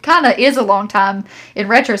like it kind of is a long time in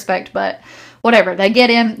retrospect, but whatever. They get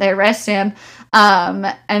him, they arrest him,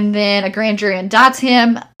 and then a grand jury indicts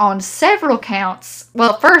him on several counts.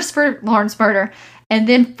 Well, first for Lauren's murder, and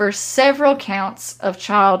then for several counts of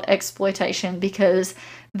child exploitation, because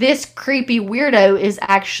this creepy weirdo is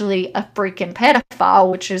actually a freaking pedophile,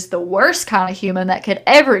 which is the worst kind of human that could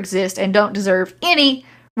ever exist and don't deserve any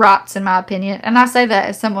rights, in my opinion. And I say that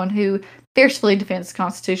as someone who fiercely defends the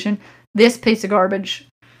Constitution. This piece of garbage.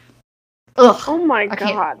 Ugh. Oh my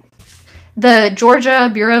God. The Georgia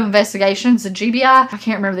Bureau of Investigations, the GBI, I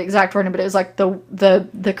can't remember the exact wording, but it was like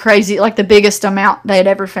the crazy, like the biggest amount they had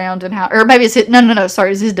ever found in how, or maybe it's sorry,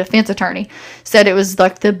 it was his defense attorney said it was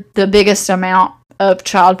like the biggest amount of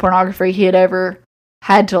child pornography he had ever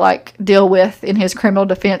had to like deal with in his criminal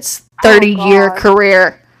defense 30-year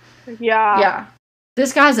career. Yeah.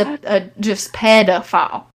 This guy's a just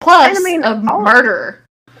pedophile. Plus, a murderer.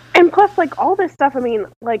 And plus, like, all this stuff, I mean,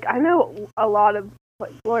 like, I know a lot of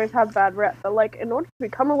like lawyers have bad rep, but like in order to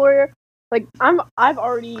become a lawyer, like I've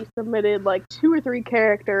already submitted like 2 or 3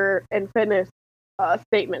 character and fitness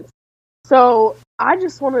statements. So I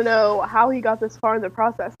just want to know how he got this far in the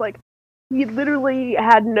process. Like he literally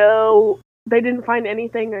had they didn't find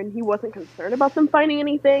anything, and he wasn't concerned about them finding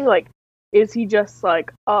anything. Like, is he just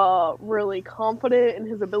like really confident in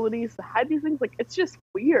his abilities to hide these things? Like, it's just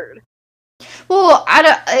weird. Well,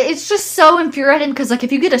 it's just so infuriating because, like,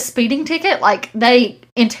 if you get a speeding ticket, like, they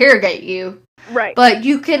interrogate you. Right. But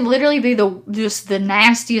you can literally be just the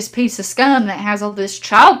nastiest piece of scum that has all this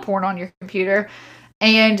child porn on your computer.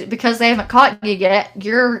 And because they haven't caught you yet,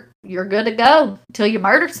 you're good to go until you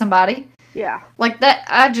murder somebody. Yeah. Like, that,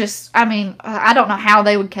 I don't know how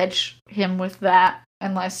they would catch him with that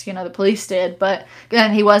unless, the police did. But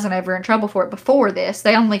then he wasn't ever in trouble for it before this.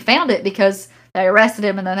 They only found it because they arrested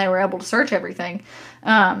him, and then they were able to search everything.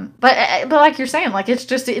 But like you're saying, like, it's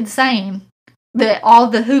just insane that all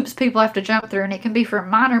the hoops people have to jump through, and it can be for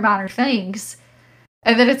minor things.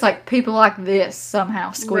 And then it's like people like this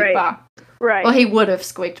somehow squeak by. Right. Well, he would have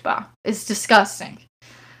squeaked by. It's disgusting.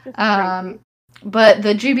 But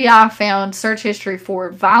the GBI found search history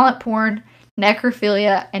for violent porn,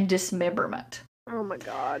 necrophilia, and dismemberment. Oh my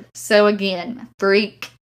God. So again, freak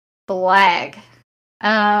flag.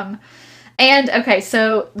 And, okay,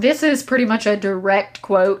 so this is pretty much a direct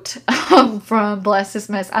quote from Bless This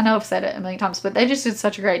Mess. I know I've said it a million times, but they just did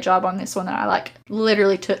such a great job on this one that I, like,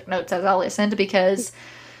 literally took notes as I listened, because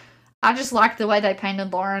I just liked the way they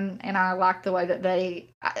painted Lauren, and I liked the way that they,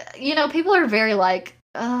 people are very, like,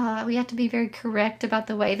 we have to be very correct about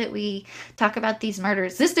the way that we talk about these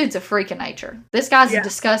murders. This dude's a freak of nature. This guy's a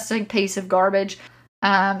disgusting piece of garbage.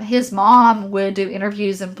 His mom would do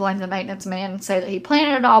interviews and blame the maintenance man and say that he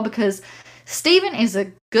planned it all because Stephen is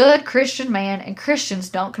a good Christian man, and Christians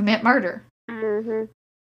don't commit murder. Mm-hmm.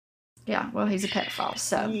 Yeah, well, he's a pedophile,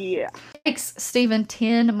 so. Yeah. It takes Stephen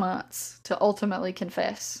 10 months to ultimately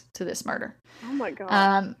confess to this murder. Oh my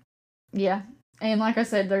God. Yeah. And like I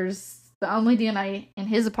said, there's the only DNA in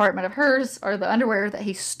his apartment of hers are the underwear that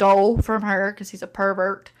he stole from her because he's a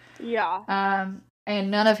pervert. Yeah.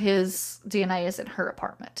 And none of his DNA is in her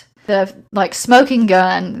apartment. The, like, smoking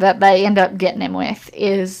gun that they end up getting him with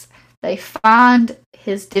is they find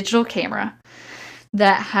his digital camera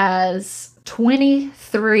that has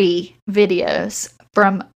 23 videos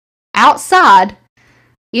from outside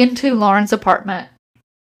into Lauren's apartment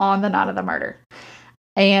on the night of the murder.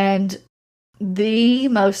 And the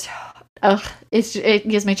most, it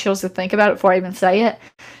gives me chills to think about it before I even say it.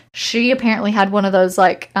 She apparently had one of those,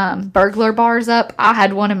 like, burglar bars up. I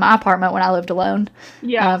had one in my apartment when I lived alone.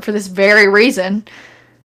 Yeah. For this very reason.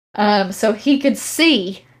 So he could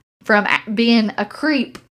see from being a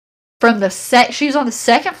creep from the she's on the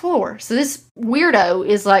second floor. So this weirdo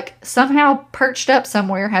is, like, somehow perched up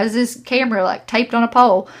somewhere, has his camera, like, taped on a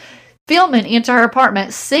pole, filming into her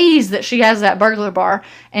apartment, sees that she has that burglar bar,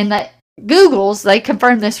 and that Googles, they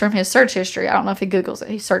confirmed this from his search history. I don't know if he Googles it,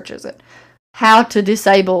 he searches it. How to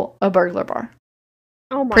disable a burglar bar.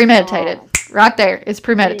 Oh my premeditated. God. Right there. It's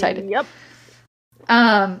premeditated. Yep.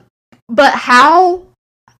 But how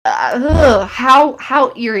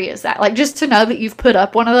eerie is that? Like, just to know that you've put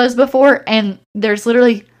up one of those before, and there's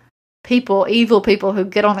literally evil people who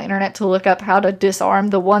get on the internet to look up how to disarm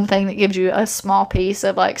the one thing that gives you a small piece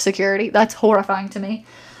of, like, security. That's horrifying to me.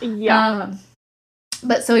 Yeah.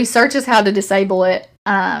 But so he searches how to disable it.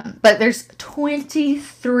 But there's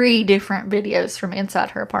 23 different videos from inside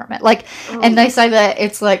her apartment. Like, and they say that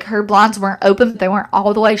it's like her blinds weren't open, but they weren't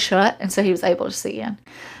all the way shut, and so he was able to see in.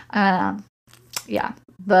 Yeah.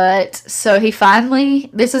 But so he finally,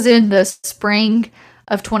 this is in the spring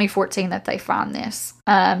of 2014 that they find this.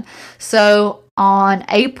 So on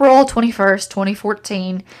April 21st,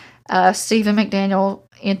 2014, Stephen McDaniel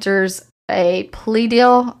enters a plea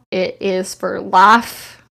deal. It is for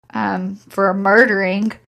life for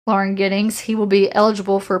murdering Lauren Giddings. He will be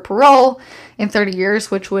eligible for parole in 30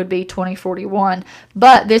 years, which would be 2041.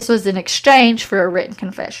 But this was in exchange for a written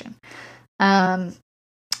confession. And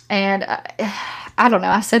I don't know.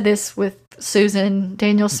 I said this with Susan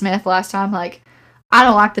Daniel Smith last time. Like, I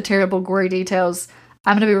don't like the terrible, gory details.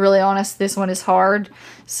 I'm going to be really honest. This one is hard.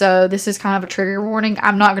 So this is kind of a trigger warning.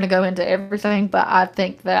 I'm not going to go into everything, but I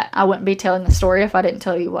think that I wouldn't be telling the story if I didn't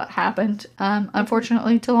tell you what happened,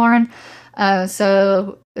 unfortunately, to Lauren.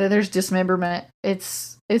 So there's dismemberment.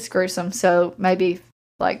 It's gruesome. So maybe,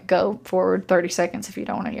 like, go forward 30 seconds if you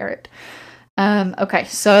don't want to hear it. Okay,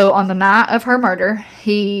 so on the night of her murder,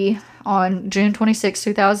 on June 26,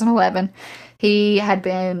 2011, he had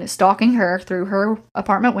been stalking her through her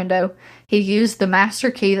apartment window. He used the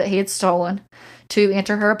master key that he had stolen to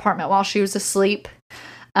enter her apartment while she was asleep.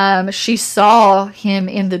 She saw him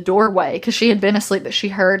in the doorway because she had been asleep, but she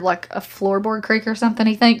heard like a floorboard creak or something,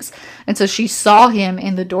 he thinks. And so she saw him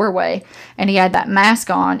in the doorway and he had that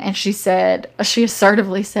mask on, and she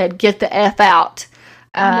assertively said, "Get the F out."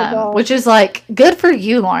 Which is like, good for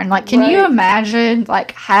you, Lauren. Like, can you imagine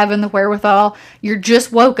like having the wherewithal? You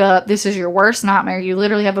just woke up. This is your worst nightmare. You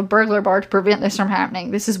literally have a burglar bar to prevent this from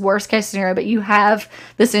happening. This is worst case scenario, but you have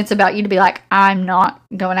the sense about you to be like, I'm not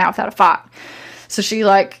going out without a fight. So she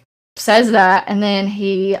like says that, and then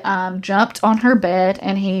he jumped on her bed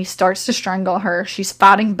and he starts to strangle her. She's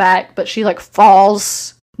fighting back, but she like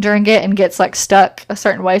falls during it and gets like stuck a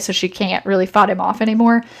certain way, so she can't really fight him off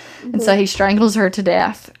anymore. Mm-hmm. And so he strangles her to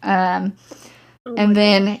death. And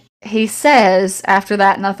then he says after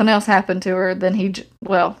that nothing else happened to her. Then he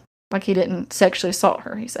didn't sexually assault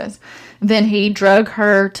her, he says. Then he drug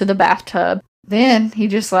her to the bathtub. Then he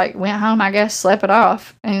just like went home, I guess, slept it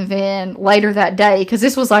off. And then later that day, because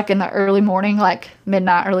this was like in the early morning, like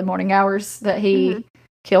midnight, early morning hours that he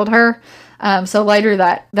killed her. So later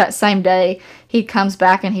that same day, he comes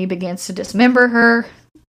back and he begins to dismember her.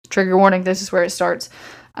 Trigger warning, this is where it starts.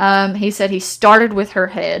 He said he started with her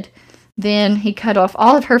head. Then he cut off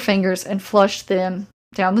all of her fingers and flushed them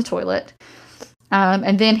down the toilet.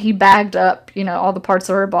 And then he bagged up, all the parts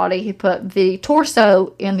of her body. He put the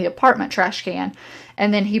torso in the apartment trash can.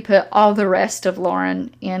 And then he put all the rest of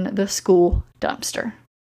Lauren in the school dumpster.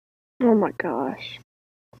 Oh my gosh.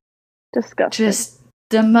 Disgusting. Just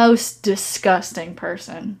the most disgusting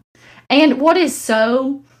person. And what is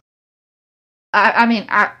so...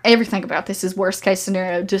 everything about this is worst case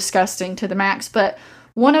scenario, disgusting to the max. But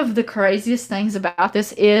one of the craziest things about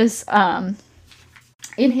this is...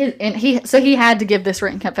 he had to give this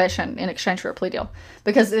written confession in exchange for a plea deal,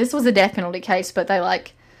 because this was a death penalty case, but they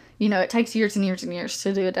it takes years and years and years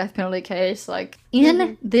to do a death penalty case. Like,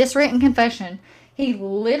 in this written confession, he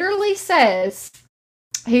literally says,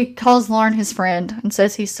 he calls Lauren his friend and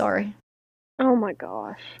says he's sorry. Oh my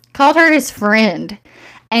gosh. Called her his friend.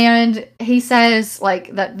 And he says,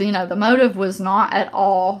 like, that, the motive was not at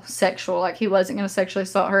all sexual. Like, he wasn't going to sexually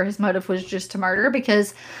assault her. His motive was just to murder,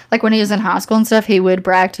 because, like, when he was in high school and stuff, he would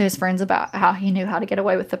brag to his friends about how he knew how to get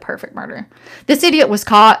away with the perfect murder. This idiot was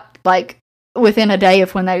caught, like, within a day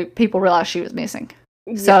of when people realized she was missing.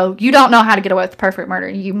 Yeah. So, you don't know how to get away with the perfect murder,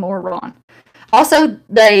 you moron. Also,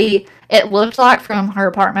 it looked like from her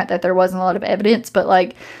apartment that there wasn't a lot of evidence, but,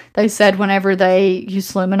 like, they said whenever they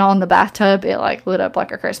used luminol in the bathtub, it, like, lit up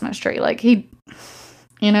like a Christmas tree. Like, he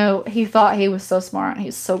thought he was so smart,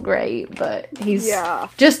 he's so great, but he's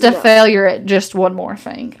just a failure at just one more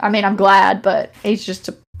thing. I mean, I'm glad, but he's just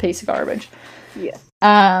a piece of garbage. Yeah.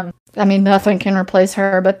 Nothing can replace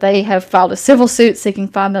her, but they have filed a civil suit seeking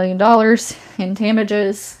 $5 million in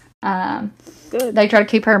damages. Good. They try to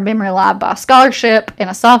keep her memory alive by scholarship in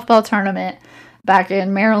a softball tournament back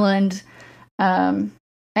in Maryland. And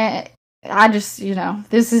I just,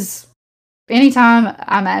 this is, anytime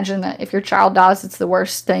I imagine that if your child dies, it's the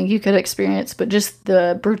worst thing you could experience, but just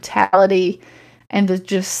the brutality and the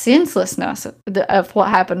just senselessness of what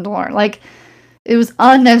happened to Lauren. Like, it was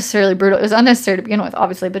unnecessarily brutal. It was unnecessary to begin with,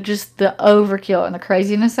 obviously, but just the overkill and the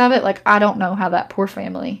craziness of it. Like, I don't know how that poor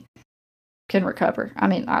family can recover. I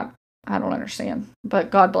mean, I don't understand, but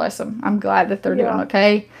God bless them. I'm glad that they're doing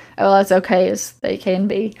okay. Well, as okay as they can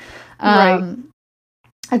be. Right.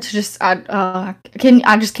 It's just, I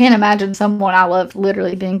just can't imagine someone I love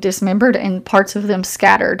literally being dismembered and parts of them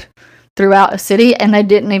scattered throughout a city, and they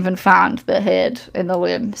didn't even find the head and the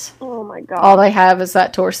limbs. Oh my god. All they have is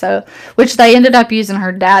that torso, which they ended up using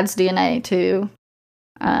her dad's DNA to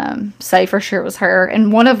say for sure it was her.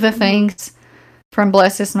 And one of the things from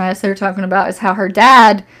Bless This Mess they're talking about is how her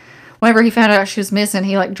dad, whenever he found out she was missing,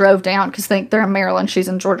 he like drove down, because they're in Maryland, she's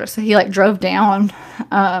in Georgia, so he like drove down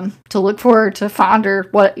to look for her, to find her.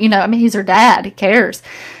 What, you know, I mean, he's her dad, he cares.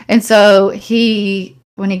 And so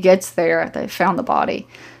when he gets there, they found the body,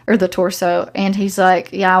 or the torso, and he's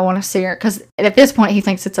like, yeah, I want to see her, because at this point he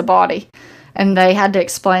thinks it's a body, and they had to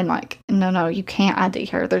explain, like, no, you can't ID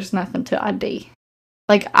her, there's nothing to ID.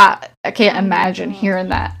 Like, I can't imagine hearing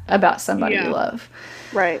that about somebody you love.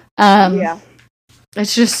 Right. Yeah.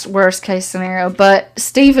 It's just worst case scenario. But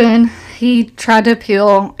Stephen, he tried to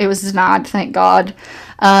appeal. It was denied, thank God.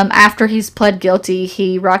 After he's pled guilty,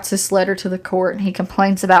 he writes this letter to the court, and he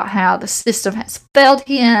complains about how the system has failed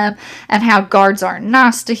him, and how guards aren't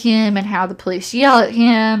nice to him, and how the police yell at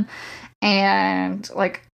him, and,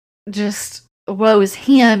 like, just woe is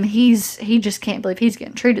him. He just can't believe he's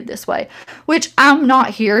getting treated this way. Which, I'm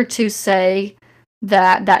not here to say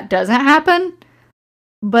that doesn't happen,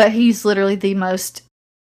 but he's literally the most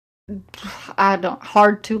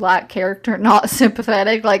hard to like character, not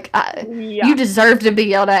sympathetic. Like, you deserve to be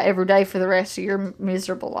yelled at every day for the rest of your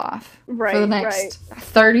miserable life. Right. For the next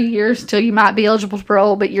 30 years till you might be eligible for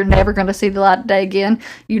parole, but you're never going to see the light of day again.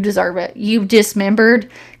 You deserve it. You dismembered,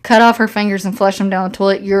 cut off her fingers, and flushed them down the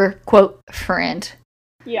toilet. Your, quote, friend.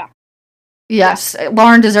 Yeah. Yes,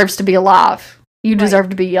 Lauren deserves to be alive. You deserve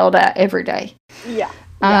to be yelled at every day. Yeah.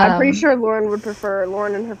 I'm pretty sure Lauren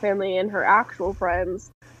and her family and her actual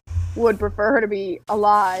friends would prefer her to be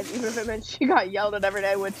alive, even if it meant she got yelled at every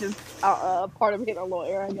day, which is part of being a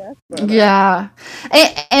lawyer, I guess. But, yeah.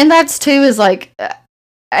 And that's, too, is like,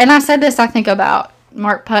 and I said this, I think, about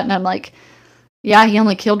Mark Putnam, like, yeah, he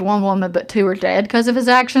only killed one woman, but 2 are dead because of his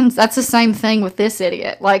actions. That's the same thing with this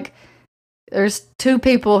idiot. Like, there's 2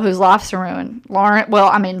 people whose lives are ruined. Lauren, well,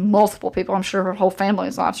 I mean, multiple people. I'm sure her whole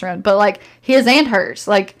family's lives are ruined. But, like, his and hers.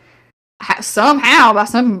 Like, somehow, by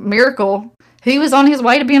some miracle, he was on his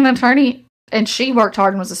way to being an attorney, and she worked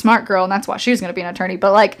hard and was a smart girl, and that's why she was going to be an attorney.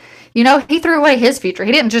 But, like, you know, he threw away his future.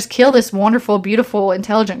 He didn't just kill this wonderful, beautiful,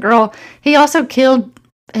 intelligent girl. He also killed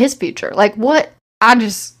his future. Like, what?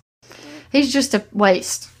 He's just a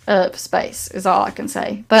waste of space, is all I can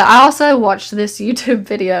say. But I also watched this YouTube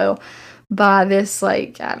video by this,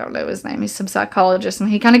 like, I don't know his name. He's some psychologist, and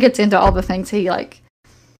he kind of gets into all the things he, like,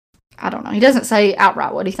 I don't know. He doesn't say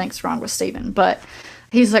outright what he thinks wrong with Stephen, but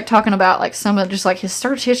he's, like, talking about, like, some of just, like, his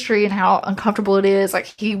search history and how uncomfortable it is.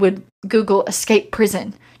 Like, he would Google escape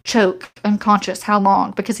prison, choke, unconscious, how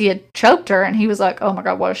long? Because he had choked her, and he was like, oh my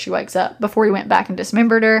god, what if she wakes up? Before he went back and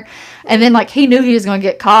dismembered her. And then, like, he knew he was going to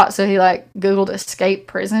get caught, so he, like, Googled escape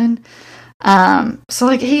prison. So,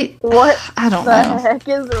 like, I don't know. What the heck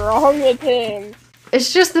is wrong with him?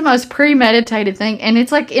 It's just the most premeditated thing, and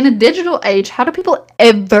it's like, in a digital age, how do people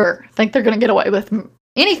ever think they're going to get away with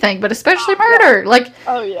anything, but especially murder? Like,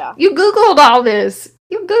 oh yeah, you Googled all this.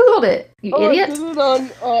 You Googled it, you idiot. I did it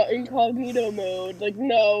on incognito mode. Like,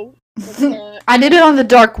 no, that's not. I did it on the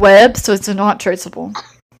dark web, so it's not traceable.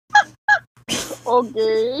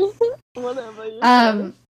 Okay,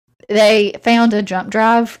 whatever. They found a jump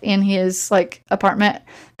drive in his, like, apartment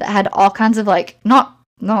that had all kinds of, like, not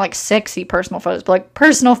like sexy personal photos, but like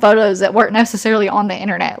personal photos that weren't necessarily on the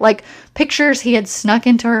internet. Like, pictures he had snuck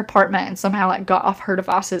into her apartment and somehow, like, got off her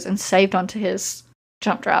devices and saved onto his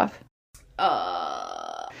jump drive.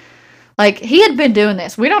 Like, he had been doing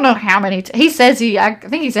this. We don't know how many. He says I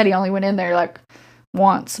think he said he only went in there, like,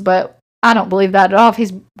 once, but I don't believe that at all. If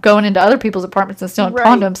he's going into other people's apartments and stealing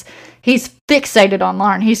condoms, he's fixated on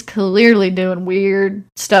Lauren. He's clearly doing weird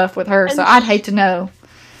stuff with her, so I'd hate to know.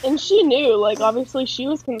 And she knew, like, obviously she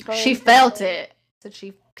was concerned. She felt it. That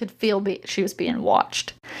she could feel she was being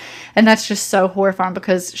watched. And that's just so horrifying,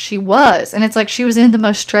 because she was. And it's like, she was in the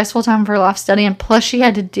most stressful time of her life studying, plus she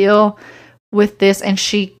had to deal with this, and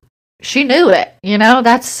she knew it, you know?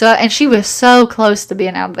 And she was so close to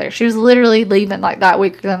being out of there. She was literally leaving, like, that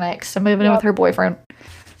week or the next and moving in with her boyfriend.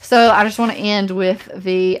 So I just want to end with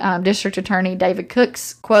the district attorney, David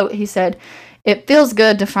Cook's quote. He said, "It feels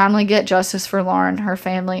good to finally get justice for Lauren, her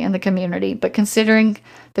family, and the community, but considering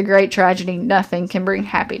the great tragedy, nothing can bring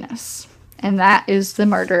happiness." And that is the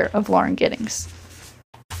murder of Lauren Giddings.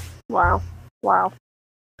 Wow.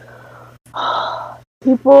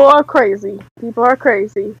 People are crazy.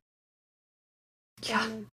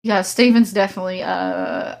 Yeah, Stephen's definitely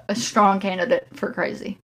a strong candidate for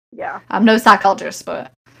crazy. Yeah. I'm no psychologist,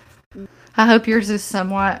 but I hope yours is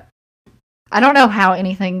somewhat... I don't know how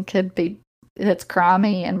anything could be that's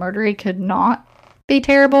crimey and murdery could not be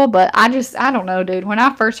terrible. But I don't know, dude. When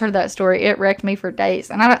I first heard that story, it wrecked me for days.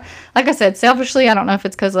 And like I said, selfishly, I don't know if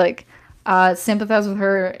it's because like I sympathize with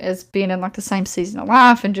her as being in like the same season of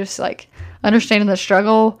life and just like understanding the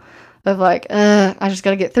struggle of like, I just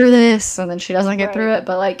gotta get through this, and then she doesn't get through it.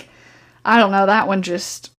 But like, I don't know, that one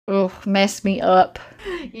just messed me up.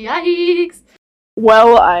 Yikes.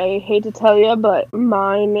 Well, I hate to tell you, but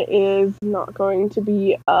mine is not going to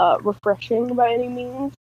be refreshing by any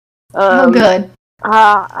means. Good.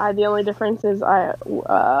 The only difference is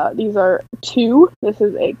these are two. This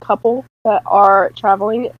is a couple that are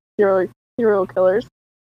traveling serial killers.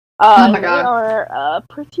 Oh my God. They are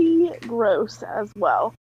pretty gross as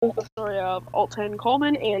well. It's the story of Alton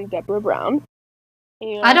Coleman and Deborah Brown.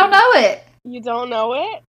 And I don't know it. You don't know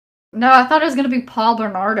it? No, I thought it was going to be Paul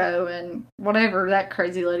Bernardo and whatever that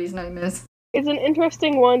crazy lady's name is. It's an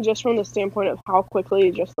interesting one just from the standpoint of how quickly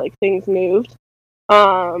just like things moved.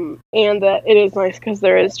 And that it is nice because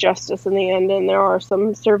there is justice in the end and there are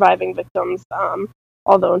some surviving victims.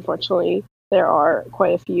 Although unfortunately there are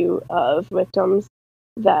quite a few of victims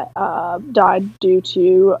that died due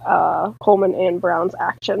to Coleman and Brown's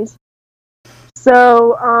actions.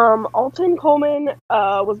 So, Alton Coleman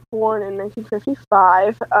was born in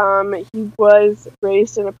 1955. He was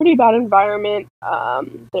raised in a pretty bad environment.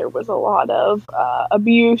 There was a lot of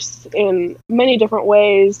abuse in many different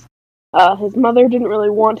ways. His mother didn't really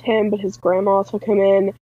want him, but his grandma took him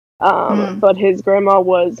in. But his grandma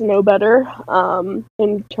was no better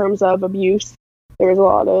in terms of abuse. There was a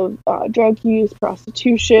lot of drug use,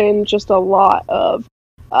 prostitution, just a lot of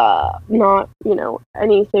not,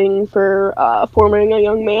 anything for forming a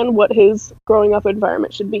young man what his growing up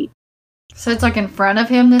environment should be. So it's like in front of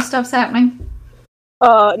him this stuff's happening?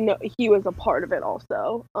 No, he was a part of it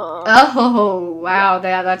also. Oh, wow,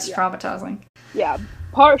 that's traumatizing. Yeah,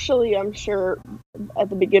 partially, I'm sure, at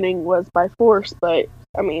the beginning was by force, but,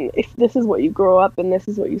 I mean, if this is what you grow up and this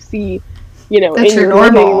is what you see, in your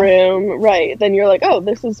living room, right, then you're like, oh,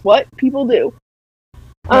 this is what people do.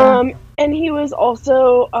 Yeah. And he was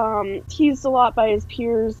also teased a lot by his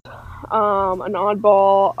peers, an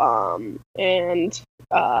oddball, and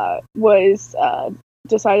was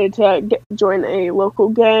decided to join a local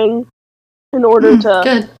gang in order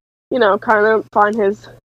to, kind of find his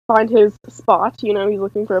spot. He's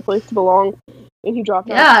looking for a place to belong, and he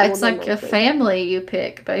dropped out. Yeah, it's like a family you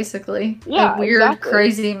pick, basically. Yeah, a weird,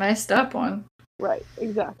 crazy, messed up one. Right,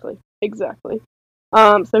 exactly.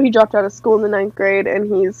 So he dropped out of school in the 9th grade,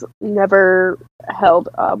 and he's never held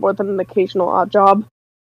more than an occasional odd job.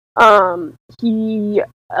 He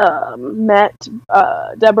met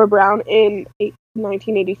Deborah Brown in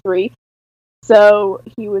 1983. So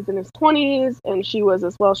he was in his 20s, and she was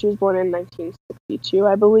as well. She was born in 1962,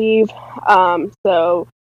 I believe. So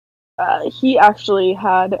he actually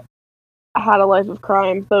had a life of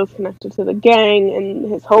crime, both connected to the gang and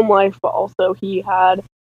his home life, but also he had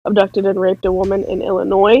abducted and raped a woman in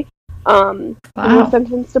Illinois. Wow. He was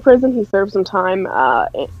sentenced to prison. He served some time.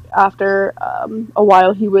 After a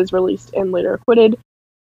while, he was released and later acquitted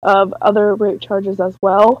of other rape charges as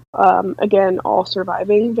well. Again, all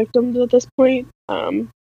surviving victims at this point.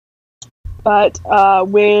 But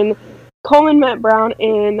when Coleman met Brown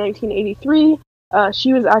in 1983,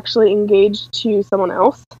 she was actually engaged to someone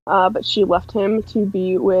else, but she left him to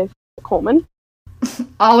be with Coleman.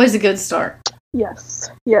 Always a good start. Yes.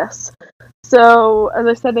 So, as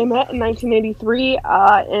I said, they met in 1983,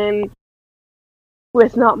 and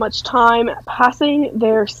with not much time passing,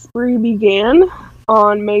 their spree began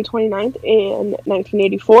on May 29th in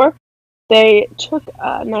 1984. They took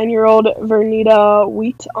 9-year-old Vernita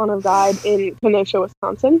Wheat on a ride in Kenosha,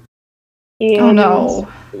 Wisconsin. And, oh no.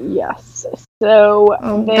 Yes.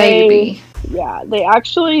 So, baby. Yeah, the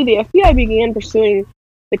FBI began pursuing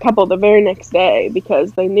the couple the very next day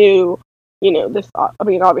because they knew,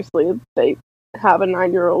 obviously they have a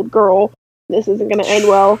 9-year-old girl. This isn't going to end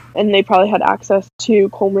well, and they probably had access to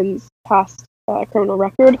Coleman's past criminal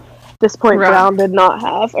record. At this point, right. Brown did not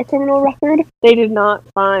have a criminal record. They did not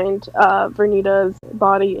find Vernita's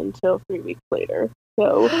body until 3 weeks later.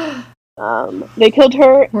 So they killed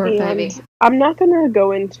her, and baby. I'm not going to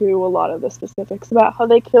go into a lot of the specifics about how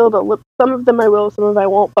they killed. Some of them I will, some of them I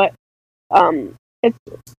won't, but it's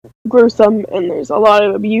gruesome, and there's a lot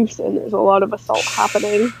of abuse, and there's a lot of assault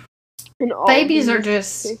happening. Babies are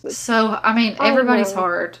just cases. So. I mean, everybody's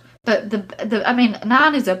hard, but the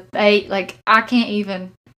 9 is a bait. Like I can't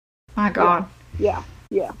even. My God. Yeah.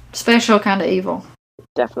 Special kind of evil.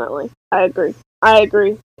 Definitely, I agree.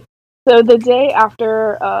 So the day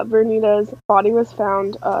after Vernita's body was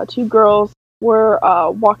found, 2 girls were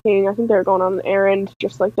walking. I think they were going on an errand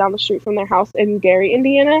just like down the street from their house in Gary,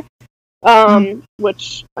 Indiana.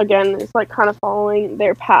 Which again is like kind of following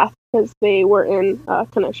their path because they were in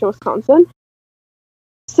Kenosha, Wisconsin.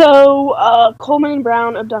 So Coleman and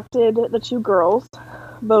Brown abducted the two girls.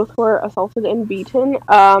 Both were assaulted and beaten,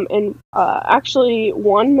 and actually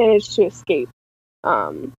one managed to escape.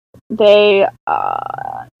 They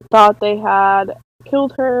thought they had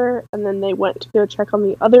killed her, and then they went to go check on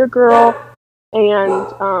the other girl,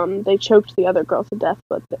 and they choked the other girl to death,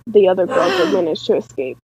 but the other girl did manage to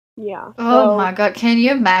escape. Yeah. Oh my god, can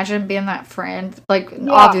you imagine being that friend? Like,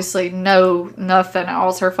 obviously, no, nothing,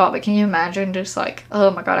 all's her fault, but can you imagine just like,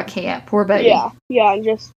 oh my god, I can't, poor baby. Yeah, and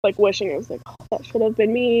just like wishing it was like, oh, that should have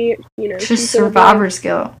been me, you know. Just survivor's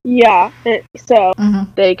guilt. Yeah, and so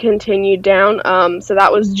they continued down, so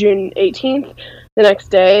that was June 18th. The next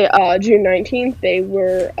day, June 19th, they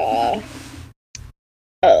were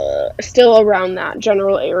still around that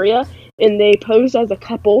general area, and they posed as a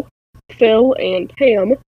couple, Phil and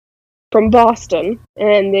Pam, from Boston,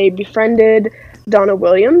 and they befriended Donna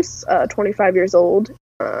Williams, 25 years old,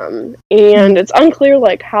 and it's unclear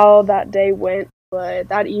like how that day went, but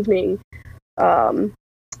that evening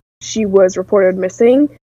she was reported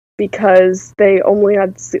missing because they only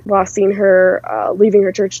had last seen her leaving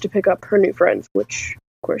her church to pick up her new friends, which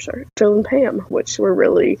of course are Jill and Pam, which were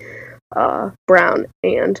really Brown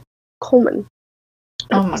and Coleman.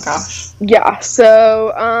 Oh my gosh. Yeah,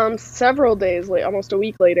 so several days later, almost a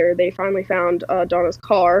week later, they finally found Donna's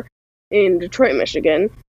car in Detroit, Michigan,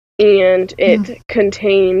 and it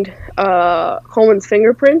contained Coleman's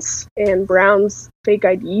fingerprints and Brown's fake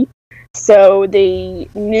ID. So they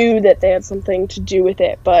knew that they had something to do with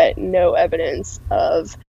it, but no evidence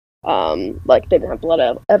of, like, they didn't have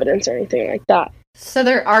blood evidence or anything like that. So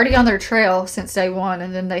they're already on their trail since day one,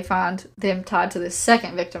 and then they find them tied to the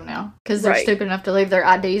second victim now because they're stupid enough to leave their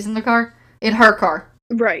IDs in her car.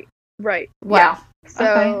 Right. Wow. Yeah. So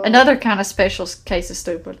okay. Another kind of special case of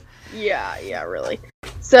stupid. Yeah, really.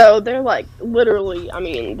 So they're like literally, I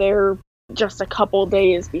mean, they're just a couple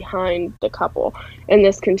days behind the couple, and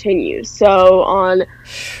this continues. So on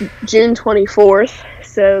June 24th,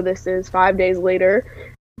 so this is 5 days later,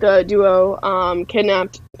 the duo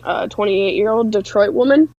kidnapped a 28-year-old Detroit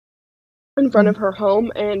woman in front of her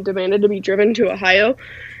home and demanded to be driven to Ohio.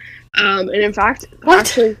 And in fact,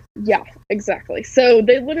 actually, yeah, exactly. So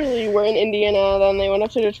they literally were in Indiana, then they went up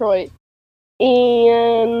to Detroit,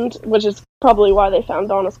 and which is probably why they found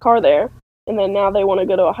Donna's car there. And then now they want to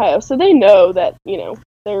go to Ohio. So they know that, you know,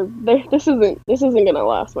 this isn't gonna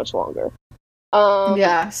last much longer.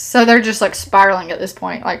 Yeah, so they're just like spiraling at this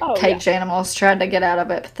point, like caged animals trying to get out of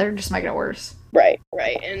it, but they're just making it worse. Right.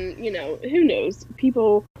 And, you know, who knows?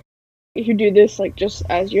 People who do this, like, just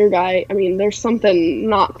as your guy, I mean, there's something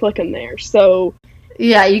not clicking there, so...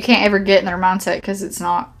 Yeah, you can't ever get in their mindset because it's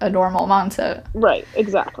not a normal mindset. Right,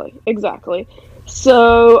 exactly.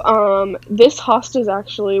 So, this hostage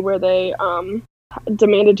actually where they,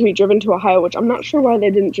 demanded to be driven to Ohio, which I'm not sure why they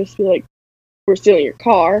didn't just be like, we're stealing your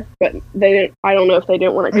car, but they didn't. I don't know if they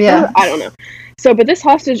didn't want to. Yeah. I don't know. So, but this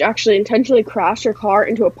hostage actually intentionally crashed her car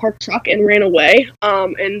into a parked truck and ran away.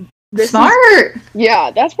 And this smart.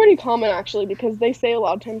 Yeah, that's pretty common actually, because they say a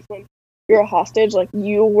lot of times when you're a hostage, like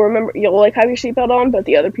you'll like have your seatbelt on, but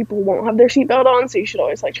the other people won't have their seatbelt on, so you should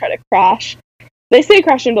always like try to crash. They say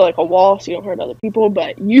crash into like a wall so you don't hurt other people,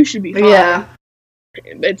 but you should be fine. Yeah.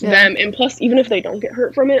 It's them, and plus, even if they don't get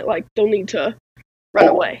hurt from it, like they'll need to run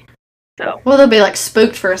away. So. Well, they'll be like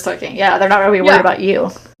spooked for a second. Yeah, they're not gonna be worried about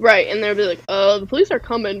you. Right, and they'll be like, the police are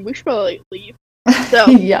coming. We should probably leave. So,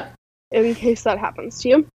 yeah, in case that happens to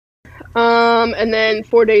you. And then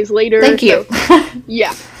 4 days later. Thank you. So,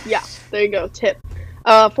 yeah. There you go. Tip.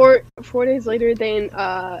 4 days later, they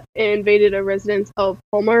invaded a residence of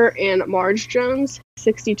Palmer and Marge Jones,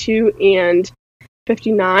 62 and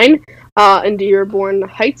 59, in Dearborn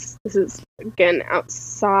Heights. This is again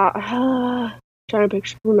outside. Trying to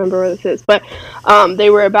remember where this is, but they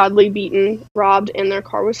were badly beaten, robbed, and their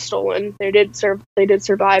car was stolen. They did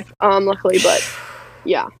survive, luckily, but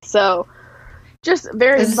yeah. So just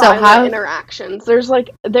very violent interactions. There's like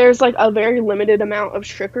a very limited amount of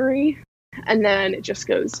trickery, and then it just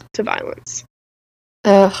goes to violence.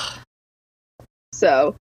 Ugh.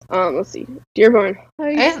 So let's see, Dearborn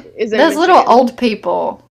Heights is those little old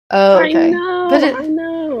people. Oh, okay. I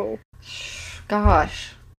know.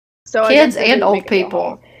 Gosh. So kids and old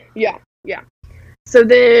people. Yeah. So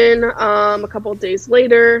then, a couple of days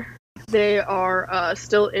later, they are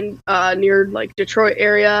still in near like Detroit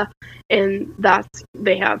area, and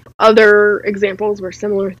they have other examples where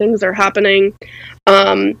similar things are happening.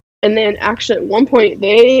 And then actually at one point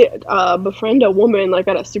they befriend a woman like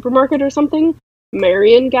at a supermarket or something,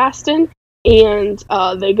 Marion Gaston, and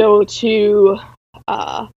they go to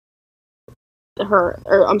her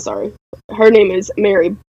name is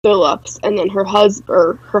Mary Phillips, and then her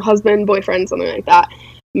husband, boyfriend, something like that,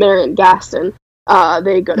 Marion Gaston.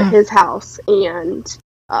 They go to his house and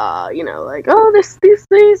like, oh,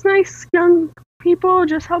 these nice young people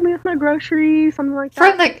just help me with my groceries, something like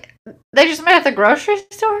that. They just met at the grocery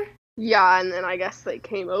store? Yeah, and then I guess they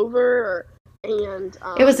came over, and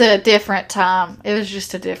it was a different time. It was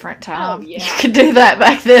just a different time. Oh, yeah. You could do that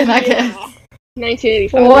back then, I guess.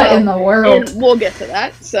 1985. What in the world? And we'll get to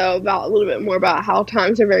that. So a little bit more about how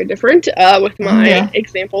times are very different with my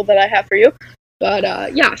example that I have for you. But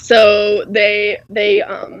so they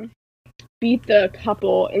beat the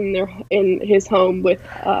couple in his home with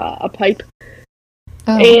a pipe.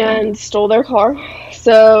 And stole their car.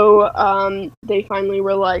 So they finally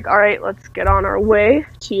were like, all right, let's get on our way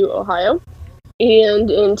to Ohio. And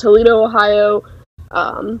in Toledo, Ohio,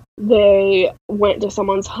 they went to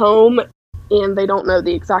someone's home, and they don't know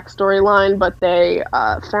the exact storyline, but they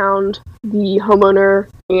found the homeowner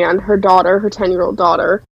and her daughter, her 10-year-old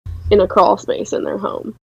daughter, in a crawl space in their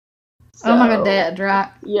home. So, oh my god, dead,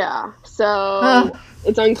 right? Yeah, so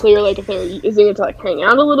it's unclear like if they're using it to like hang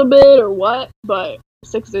out a little bit or what, but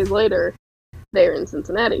 6 days later, they're in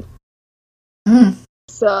Cincinnati.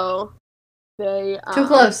 So they too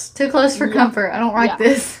close for comfort. I don't like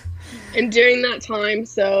this. And during that time,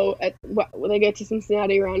 so they get to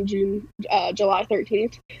Cincinnati around July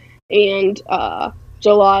 13th, and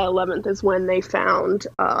July 11th is when they found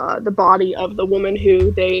the body of the woman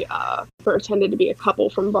who they pretended to be a couple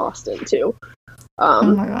from Boston too. Oh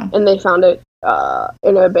my god! And they found it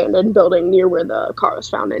in an abandoned building near where the car was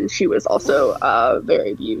found, and she was also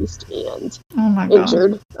very abused and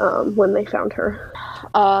injured when they found her.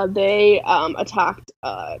 They attacked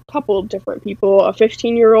a couple different people, a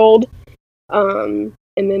 15-year-old, and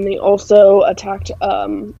then they also attacked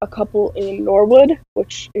a couple in Norwood,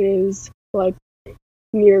 which is like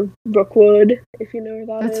near Brookwood, if you know where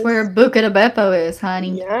that is. That's where Buca de Beppo is,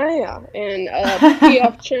 honey. Yeah, and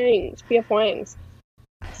P.F. Wang's.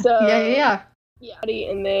 So yeah.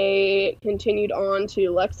 And they continued on to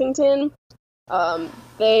Lexington.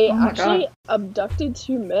 They actually abducted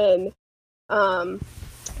 2 men.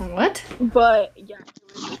 What? But yeah,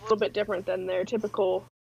 it was a little bit different than their typical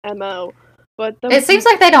MO. But it seems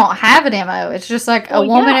like they don't have an MO. It's just like a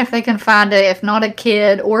woman if they can find it, if not a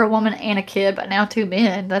kid, or a woman and a kid, but now 2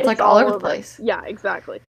 men. That's like all over the place. Yeah,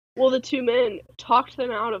 exactly. Well, the 2 men talked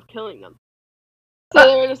them out of killing them. So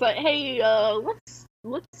they were just like, hey,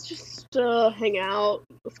 let's just hang out.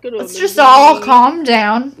 Let's go to Let's just all calm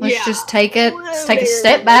down. Let's just take a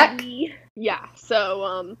step back. Yeah.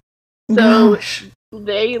 So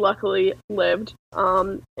they luckily lived.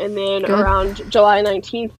 And then around July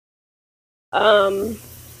 19th,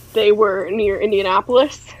 they were near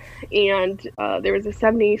Indianapolis, and there was a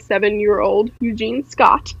 77-year-old Eugene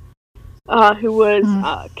Scott who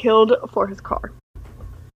was killed for his car.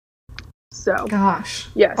 So, gosh,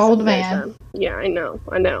 yes, old man. Yeah, I know.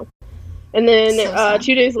 And then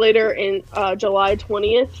 2 days later, in July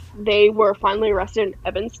 20th, they were finally arrested in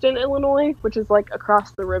Evanston, Illinois, which is like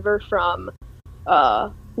across the river from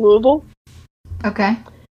Louisville. Okay.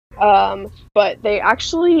 But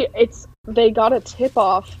they got a tip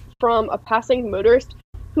off from a passing motorist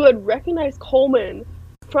who had recognized Coleman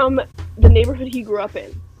from the neighborhood he grew up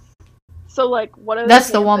in. So like, what are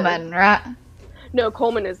that's the woman, right? No,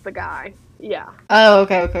 Coleman is the guy. Yeah. Oh,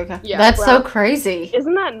 okay. Yeah, that's so crazy.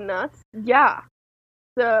 Isn't that nuts? Yeah.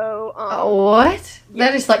 So, what? Yeah.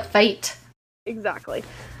 That is like fate. Exactly.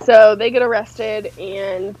 So they get arrested,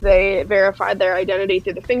 and they verified their identity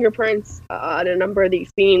through the fingerprints at a number of these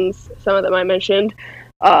scenes. Some of them I mentioned.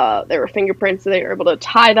 There were fingerprints, so they were able to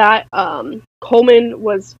tie that. Coleman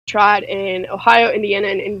was tried in Ohio, Indiana,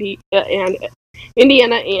 and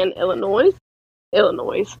Illinois.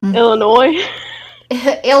 Illinois.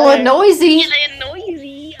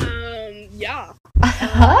 Yeah.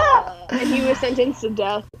 And he was sentenced to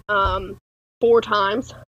death 4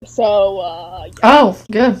 times. So,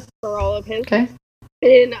 good. For all of his. Okay.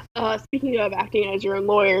 And speaking of acting as your own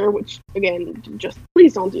lawyer, which, again, just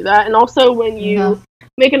please don't do that. And also when you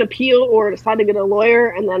make an appeal or decide to get a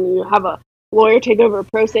lawyer and then you have a lawyer take over a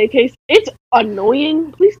pro se case, it's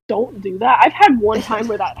annoying. Please don't do that. I've had one time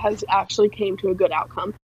where that has actually came to a good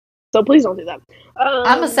outcome. So please don't do that.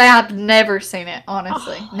 I'm going to say I've never seen it,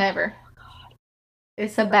 honestly. Never. God.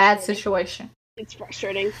 It's a bad situation. It's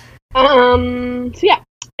frustrating. So yeah.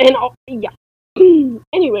 And yeah.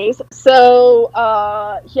 Anyways, so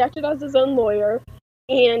he acted as his own lawyer,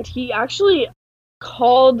 and he actually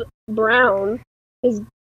called Brown, his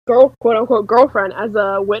quote unquote girlfriend, as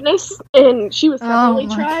a witness, and she was separately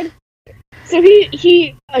tried. So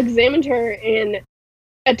he examined her and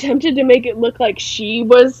attempted to make it look like she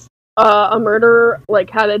was a murderer, like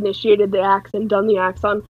had initiated the acts and done the acts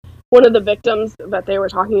on one of the victims that they were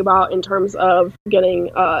talking about in terms of getting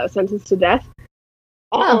sentenced to death.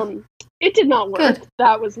 It did not work. Good.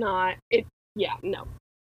 That was not it. Yeah, no.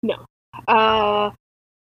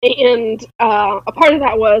 And a part of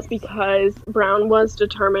that was because Brown was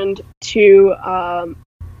determined to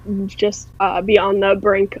just be on the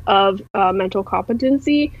brink of mental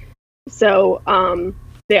competency. So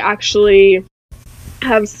they actually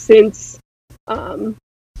have since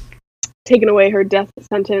taken away her death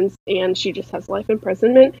sentence, and she just has life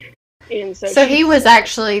imprisonment. And so he was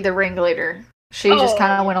actually the ringleader. She just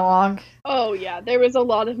kind of went along. Oh yeah, there was a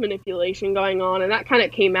lot of manipulation going on, and that kind of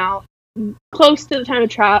came out close to the time of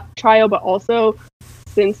trial, but also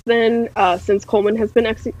since then, since Coleman has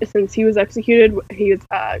been since he was executed, he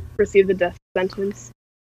has received the death sentence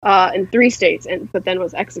in 3 states, but then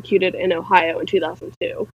was executed in Ohio in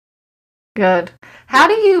 2002. Good. How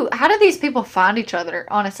do these people find each other,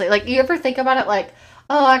 honestly? Like, you ever think about it like,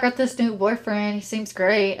 oh, I got this new boyfriend, he seems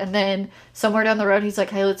great, and then somewhere down the road he's like,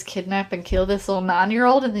 hey, let's kidnap and kill this little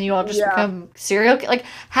 9-year-old, and then you all just become serial like,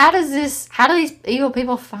 how do these evil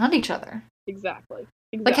people find each other? Exactly.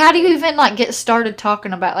 Like, how do you even, like, get started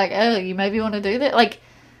talking about, like, oh, you maybe want to do that? Like,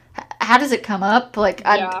 how does it come up? Like,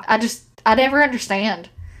 I never understand.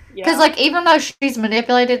 Because, like, even though she's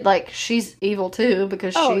manipulated, like, she's evil, too,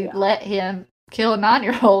 because she let him kill a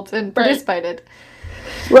 9-year-old and participated.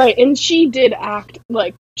 Right, and she did act,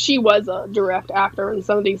 like, she was a direct actor in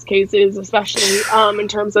some of these cases, especially in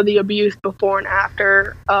terms of the abuse before and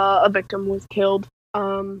after a victim was killed.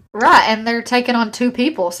 Right, and they're taking on 2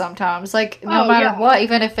 people sometimes. Like, no matter what,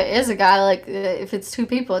 even if it is a guy, like, if it's 2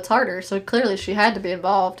 people, it's harder. So clearly she had to be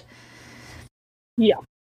involved. Yeah.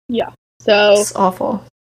 So it's awful.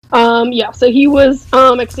 So he was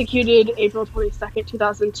executed April 22nd,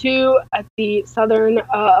 2002 at the Southern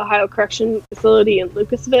Ohio Correction Facility in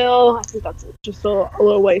Lucasville. I think that's just a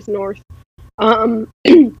little ways north.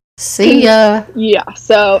 See ya. Yeah,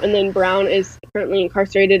 so, and then Brown is currently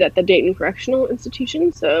incarcerated at the Dayton Correctional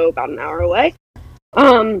Institution, so about an hour away.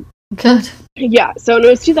 Good. Yeah, so it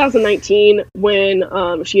was 2019 when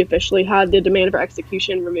she officially had the demand for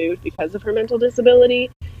execution removed because of her mental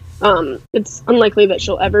disability. It's unlikely that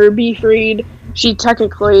she'll ever be freed. She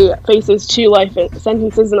technically faces 2 life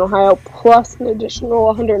sentences in Ohio, plus an additional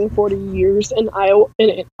 140 years in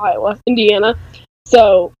Indiana.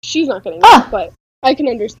 So she's not getting it, but I can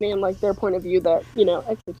understand, like, their point of view that, you know,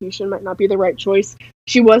 execution might not be the right choice.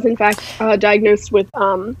 She was, in fact, diagnosed with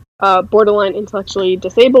borderline intellectually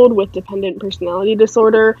disabled with dependent personality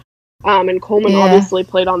disorder, and Coleman obviously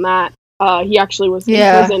played on that. He actually was in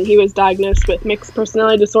prison. He was diagnosed with mixed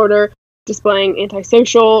personality disorder, displaying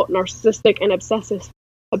antisocial, narcissistic, and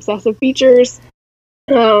obsessive features.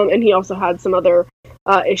 And he also had some other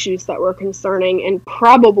issues that were concerning, and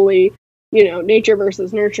probably, you know, nature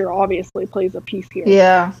versus nurture obviously plays a piece here.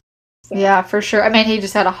 Yeah. So. Yeah, for sure. I mean, he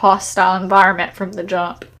just had a hostile environment from the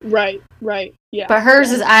jump. Right, yeah. But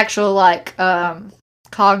hers is actual, like,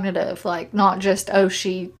 cognitive, like, not just, oh,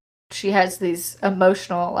 she has these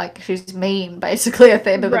emotional, like, she's mean, basically, at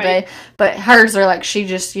the end of the day. But hers are, like, she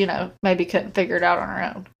just, you know, maybe couldn't figure it out on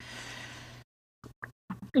her own.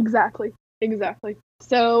 Exactly.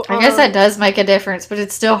 So, I guess that does make a difference, but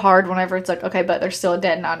it's still hard whenever it's like, okay, but there's still a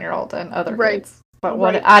dead 9-year-old and other kids. But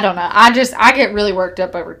I don't know. I get really worked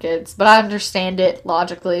up over kids, but I understand it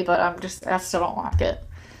logically, but I still don't like it.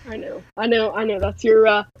 I know. That's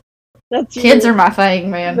your kids are my thing,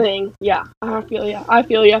 man. Yeah, I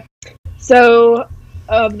feel ya. So,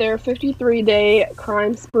 of their 53-day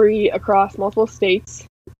crime spree across multiple states,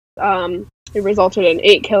 it resulted in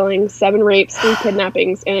 8 killings, 7 rapes, 3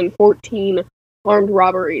 kidnappings, and 14 armed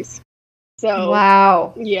robberies. So,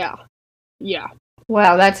 wow. Yeah.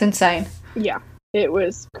 Wow, that's insane. Yeah, it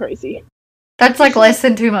was crazy. That's like less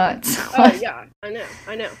than 2 months. Oh, yeah,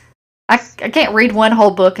 I know. I can't read one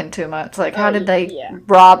whole book in 2 months. Like, how did they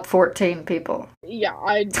rob 14 people? Yeah,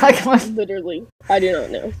 I do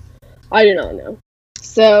not know.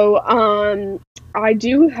 So, I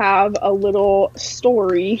do have a little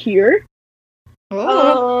story here.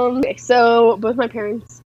 So both my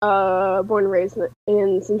parents, born and raised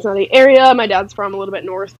in Cincinnati area. My dad's from a little bit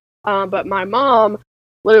north, but my mom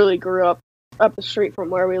literally grew up the street from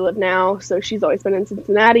where we live now, so she's always been in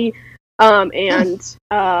Cincinnati. And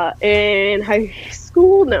in high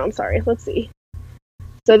school, let's see.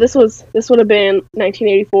 So this would have been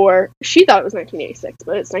 1984. She thought it was 1986,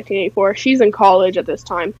 but it's 1984. She's in college at this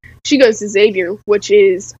time. She goes to Xavier, which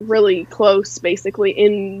is really close, basically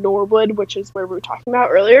in Norwood, which is where we were talking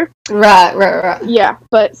about earlier. Right. Yeah,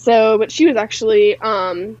 but she was actually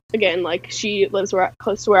again, like, she lives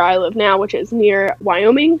close to where I live now, which is near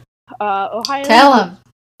Wyoming, Ohio. Tell him.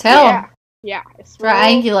 Yeah,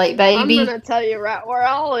 triangulate, baby. I'm gonna tell you right where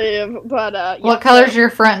I live, but yeah. What color's your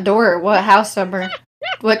front door? What house number?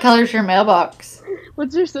 What color's your mailbox?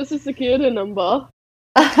 What's your social security number?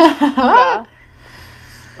 Yeah.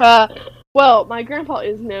 Well, my grandpa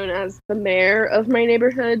is known as the mayor of my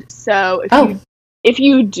neighborhood, so if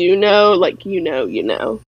you do know, like, you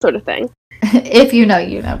know, sort of thing. If you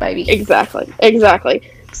know, baby. Exactly.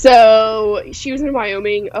 So she was in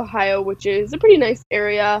Wyoming, Ohio, which is a pretty nice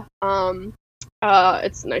area.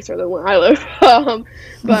 It's nicer than where I live.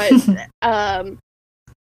 But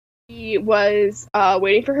she was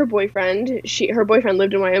waiting for her boyfriend. Her boyfriend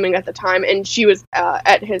lived in Wyoming at the time, and she was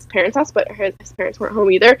at his parents' house, but his parents weren't home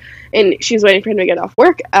either. And she was waiting for him to get off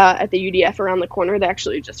work at the UDF around the corner. They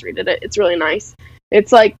actually just redid it. It's really nice.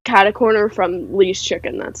 It's like cat corner from Lee's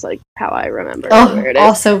Chicken. That's like how I remember where it is.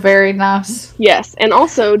 Also very nice. Yes, and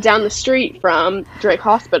also down the street from Drake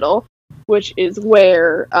Hospital, which is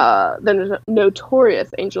where the notorious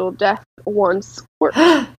Angel of Death once worked.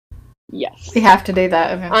 Yes. We have to do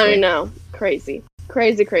that eventually. I know. Crazy.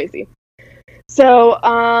 So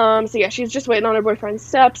yeah, she's just waiting on her boyfriend's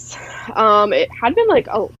steps. It had been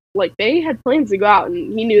like they had plans to go out,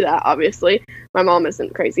 and he knew that, obviously. My mom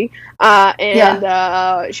isn't crazy.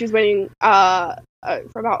 She was waiting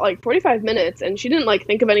for about like 45 minutes, and she didn't like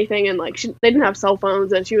think of anything, and like they didn't have cell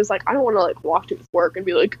phones, and she was like, I don't want to like walk to his work and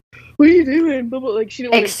be like, what are you doing? Blah, blah. Like, she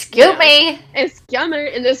didn't Excuse me.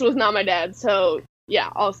 And this was not my dad, so yeah,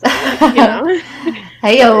 also, like,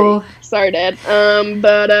 Heyo. Sorry, Dad.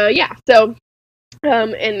 Yeah, so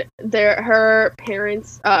and her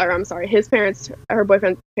parents, his parents, her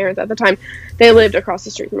boyfriend's parents at the time, they lived across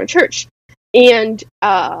the street from a church. And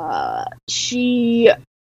she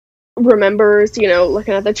remembers,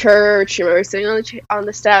 looking at the church. She remembers sitting on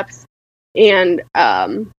the steps. And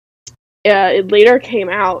it later came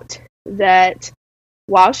out that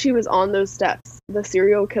while she was on those steps, the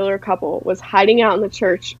serial killer couple was hiding out in the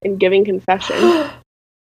church and giving confession.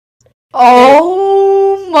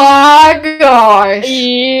 Oh my gosh.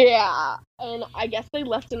 Yeah. And I guess they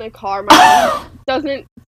left in a car. My mom doesn't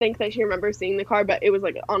think that she remembers seeing the car, but it was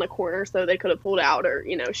like on a corner, so they could have pulled out, or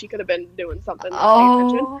she could have been doing something.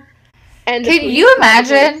 And can you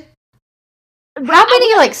imagine how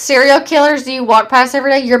many like serial killers do you walk past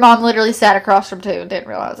every day? Your mom literally sat across from two and didn't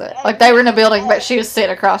realize it. Like, they were in a building, but she was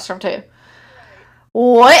sitting across from two.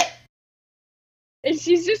 What? And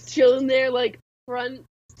she's just chilling there, like, front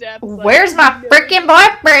steps. Like, where's my freaking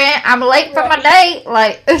boyfriend? I'm late for my date.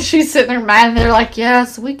 Like, she's sitting there mad, and they're like,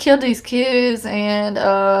 yes, we killed these kids, and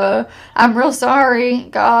I'm real sorry,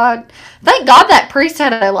 God. Thank God that priest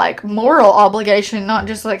had a like moral obligation, not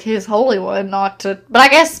just like his holy one, not to. But I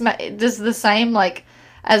guess this is the same like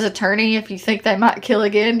as attorney. If you think they might kill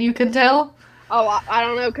again, you can tell. Oh, I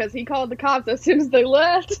don't know, because he called the cops as soon as they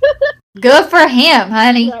left. Good for him,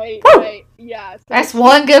 honey. Right. Yeah. So that's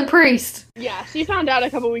one good priest. Yeah, she found out a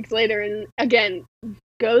couple weeks later, and again,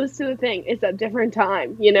 goes to the thing. It's a different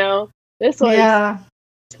time, This was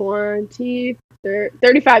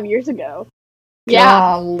 35 years ago.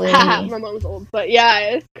 Yeah. My mom's old, but yeah,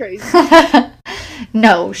 it's crazy.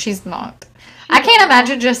 No, she's not. I can't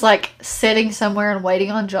imagine just like sitting somewhere and waiting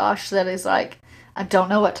on Josh that is like, I don't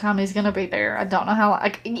know what time he's gonna be there. I don't know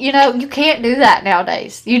how. You can't do that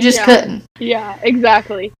nowadays. You just couldn't. Yeah,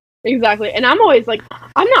 exactly. And I'm always like,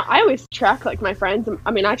 I always track like my friends.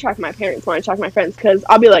 I mean, I track my parents when I track my friends, because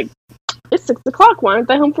I'll be like, it's 6 o'clock. Why aren't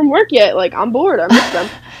they home from work yet? Like, I'm bored. I miss them.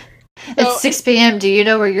 It's 6 p.m. Do you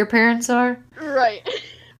know where your parents are? Right.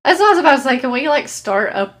 That's what I was about to say. Can we like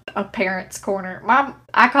start a parents' corner?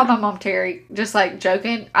 I call my mom Terry, just like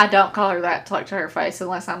joking. I don't call her that to her face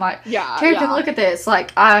unless I'm like, Terry, can look at this.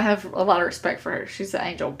 Like, I have a lot of respect for her. She's an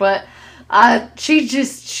angel, but she's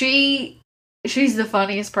the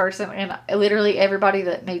funniest person, and literally everybody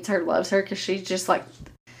that meets her loves her, because she's just like,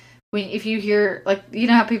 if you hear like,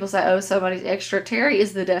 how people say, oh, somebody's extra. Terry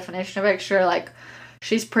is the definition of extra. Like,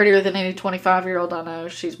 she's prettier than any 25-year-old I know.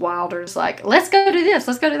 She's wilder. It's like, let's go do this.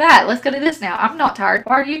 Let's go do that. Let's go do this now. I'm not tired.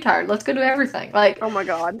 Why are you tired? Let's go do everything. Like, oh my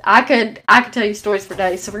God. I could tell you stories for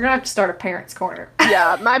days. So we're gonna have to start a parents' corner.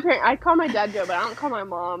 Yeah, I call my dad Joe, but I don't call my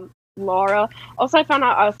mom Laura. Also, I found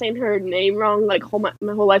out I was saying her name wrong like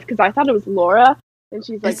my whole life, because I thought it was Laura, and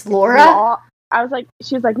she's like, it's Laura. I was like,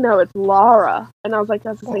 she was like, no, it's Laura. And I was like,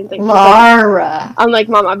 that's the same thing. Laura. I'm like,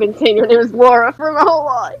 Mom, I've been saying your name is Laura for my whole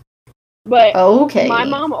life. But okay. My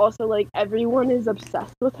mom also, like, everyone is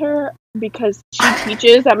obsessed with her because she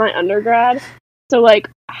teaches at my undergrad. So, like,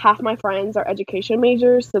 half my friends are education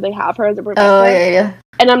majors, so they have her as a professor. Oh, yeah.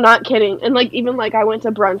 And I'm not kidding. And, like, even, like, I went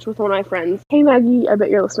to brunch with one of my friends. Hey, Maggie, I bet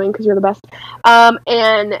you're listening because you're the best.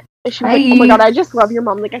 And she was like, oh, my God, I just love your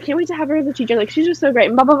mom. Like, I can't wait to have her as a teacher. Like, she's just so great.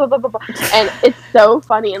 And blah, blah, blah, blah, blah, blah. And it's so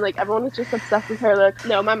funny. And, like, everyone is just obsessed with her. Like,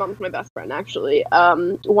 no, my mom's my best friend, actually.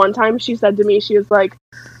 One time she said to me, she was like,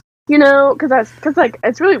 you know, because like,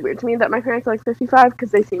 it's really weird to me that my parents are, like, 55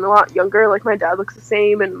 because they seem a lot younger. Like, my dad looks the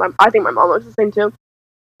same, and I think my mom looks the same, too.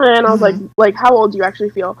 And I was like, how old do you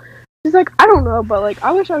actually feel? She's like, I don't know, but, like,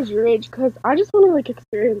 I wish I was your age because I just want to, like,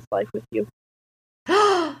 experience life with you.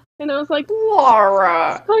 And I was like,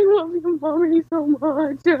 Laura. I love you, Mommy, so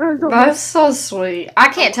much. That's so sweet. I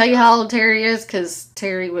can't tell you how old Terry is because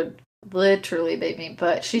Terry would literally beat me,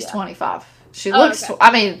 but she's 25. She looks, okay.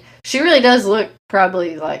 I mean, she really does look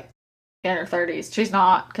probably, like, in her 30s. She's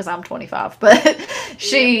not, because I'm 25, but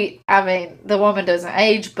I mean, the woman doesn't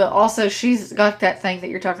age, but also she's got that thing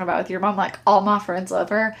that you're talking about with your mom. Like, all my friends love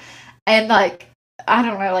her, and, like, I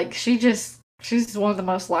don't know, like, she's one of the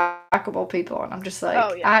most likable people, and I'm just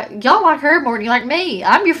like, y'all like her more than you like me.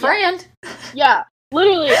 I'm your friend. Yeah,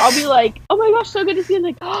 literally, I'll be like, oh my gosh, so good to see you.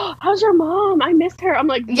 Like, oh, how's your mom? I missed her. I'm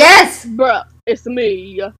like, yes, bruh, it's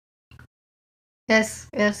me. Yes.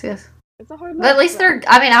 It's a hard but at least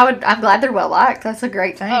I'm glad they're well liked. That's a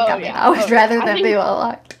great thing. I would rather them be well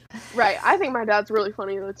liked. Right. I think my dad's really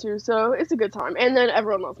funny though too, so it's a good time. And then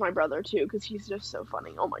everyone loves my brother too because he's just so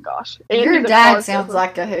funny. Oh my gosh. And your dad sounds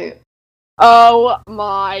like a hoot. Oh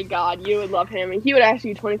my God, you would love him. And he would ask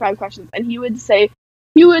you 25 questions, and he would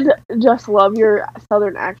just love your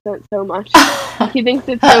southern accent so much. He thinks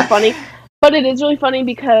it's so funny, but it is really funny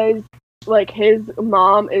because like his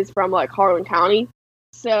mom is from like Harlan County.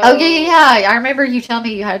 So, yeah. I remember you telling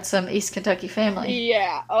me you had some East Kentucky family.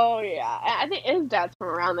 Yeah. Oh, yeah. I think his dad's from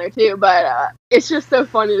around there too, but it's just so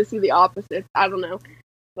funny to see the opposites. I don't know,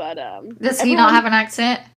 but does he not have an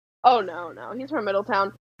accent? Oh no, he's from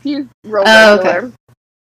Middletown. He's real regular.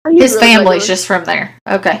 Okay. His really family's just from there.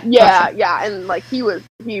 Okay. Yeah, gotcha. And like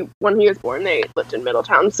when he was born, they lived in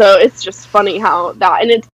Middletown, so it's just funny how that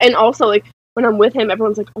and also like. When I'm with him,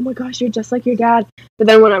 everyone's like, oh my gosh, you're just like your dad. But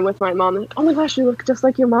then when I'm with my mom, they're like, oh my gosh, you look just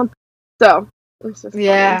like your mom. So, it's just funny.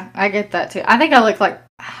 I get that too. I think I look like,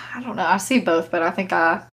 I don't know, I see both, but I think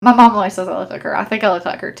my mom always says I look like her. I think I look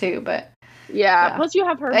like her too, but. Yeah. Plus you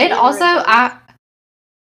have her. And also,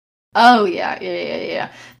 oh,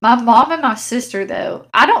 yeah. My mom and my sister, though,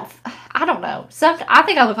 I don't know. I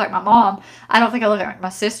think I look like my mom. I don't think I look like my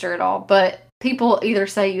sister at all, but people either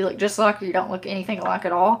say you look just like or you don't look anything alike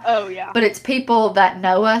at all. Oh, yeah. But it's people that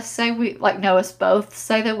know us know us both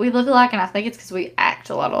say that we look alike, and I think it's because we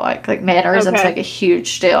act a lot alike. Like, mannerisms make a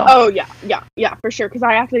huge deal. Oh, yeah, for sure. Because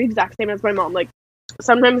I act the exact same as my mom. Like,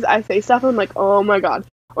 sometimes I say stuff and I'm like, oh my God.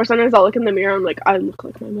 Or sometimes I'll look in the mirror and I'm like, I look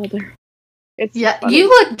like my mother. It's you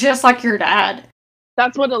look just like your dad.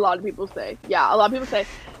 That's what a lot of people say. Yeah, a lot of people say.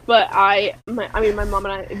 But my mom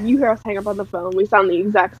and I, if you hear us hang up on the phone, we sound the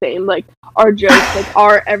exact same. Like, our jokes, like,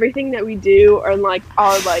 our everything that we do, or, like,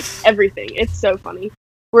 our, like, everything. It's so funny.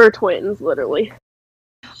 We're twins, literally.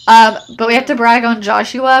 But we have to brag on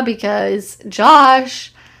Joshua because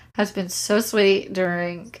Josh has been so sweet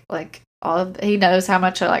during, like, he knows how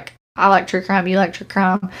much I like true crime, you like true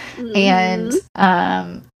crime. Mm-hmm.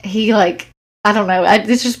 And, he, like, I don't know.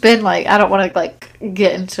 It's just been, like, I don't want to, like,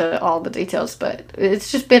 get into all the details, but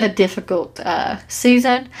it's just been a difficult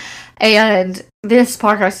season. And this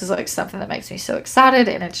podcast is, like, something that makes me so excited,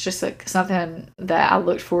 and it's just, like, something that I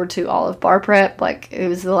looked forward to all of bar prep. Like, it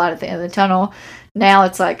was the light at the end of the tunnel. Now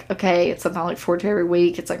it's, like, okay, it's something I look forward to every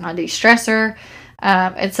week. It's, like, my de-stressor.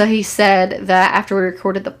 And so he said that after we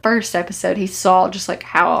recorded the first episode, he saw just, like,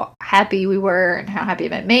 how happy we were and how happy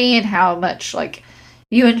it made me and how much, like,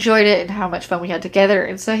 you enjoyed it and how much fun we had together.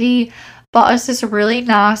 And so he bought us this really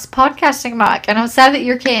nice podcasting mic. And I'm sad that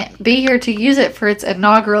you can't be here to use it for its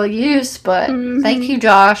inaugural use, but thank you,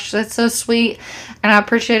 Josh. That's so sweet. And I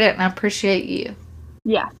appreciate it, and I appreciate you.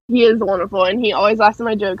 Yeah, he is wonderful, and he always laughs at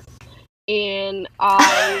my jokes. And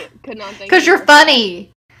I could not think because you're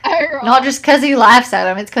funny. Not just because he laughs at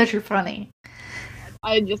them, it's because you're funny.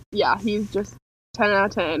 He's just 10 out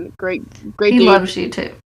of 10. Great he dude. Loves you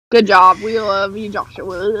too. Good job. We love you,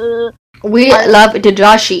 Joshua. We love the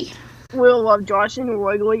Joshy. We love Josh and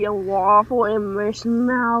Wrigley and Waffle and Miss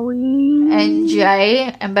Mally. And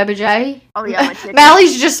Jay and Baby Jay. Oh, yeah. My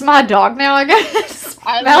Mally's just my dog now, I guess.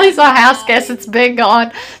 Mally's a house guest. It's been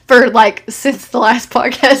gone for like since the last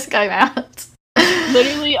podcast came out.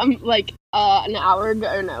 Literally, like an hour ago,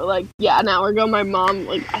 or no, like an hour ago, my mom,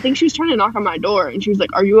 like, I think she was trying to knock on my door, and she was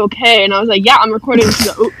like, "Are you okay?" And I was like, "Yeah, I'm recording."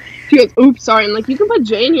 She goes, "Oops, sorry." And like, "You can put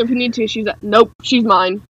Jane here if you need to." She's like, "Nope, she's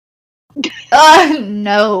mine."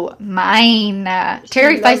 No, mine.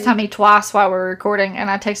 Terry FaceTimed me twice while we were recording, and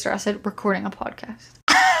I texted her. I said, "Recording a podcast."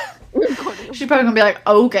 She's probably gonna be like,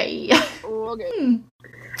 "Okay." Okay.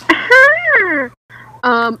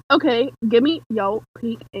 Okay. Give me yo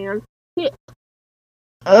peek and hit.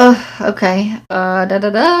 Okay.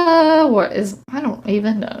 What is? I don't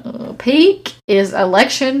even know. Peak is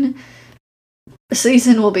election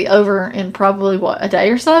season will be over in probably a day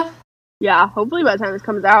or so. Yeah, hopefully by the time this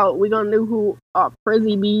comes out, we're gonna know who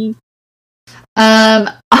Frizzy be.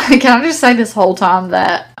 Can I just say this whole time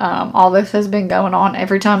that all this has been going on,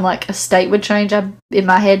 every time like a state would change, I in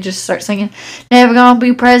my head just start singing, "Never gonna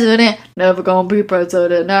be president, never gonna be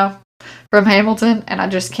president now," from Hamilton, and I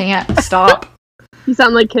just can't stop. You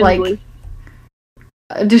sound like Kinsley.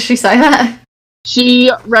 Does she say that? She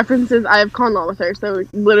references, I have con law with her, so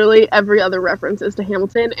literally every other reference is to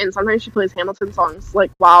Hamilton, and sometimes she plays Hamilton songs, like,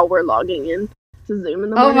 while we're logging in to Zoom in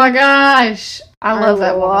the morning. Oh my gosh! I love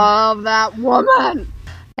that woman. I love that woman!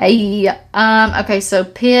 Hey, okay, so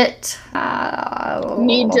Pitt...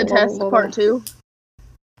 Need to test part 2.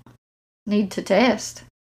 Need to test?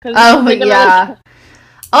 Oh, yeah.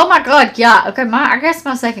 Oh my god, yeah. Okay, I guess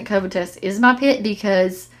my second COVID test is my Pitt,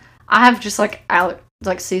 because I have just, like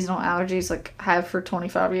seasonal allergies, like have for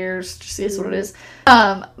 25 years. Just is what it is.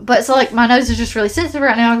 But so like my nose is just really sensitive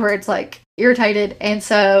right now, where it's like irritated, and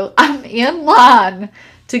so I'm in line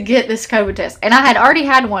to get this COVID test, and I had already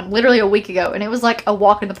had one literally a week ago, and it was like a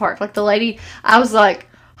walk in the park. Like the lady, I was like,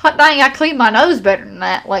 hot dang, I cleaned my nose better than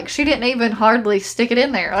that. Like she didn't even hardly stick it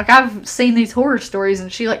in there. Like I've seen these horror stories,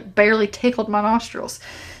 and she like barely tickled my nostrils.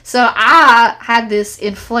 So I had this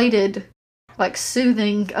inflated, like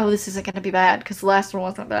soothing, oh, this isn't going to be bad, because the last one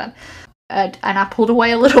wasn't bad. And I pulled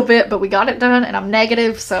away a little bit, but we got it done, and I'm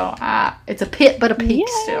negative, so it's a Pitt but a peak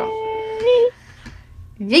still.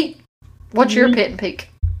 Yeet. What's your Pitt and peak?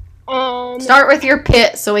 Start with your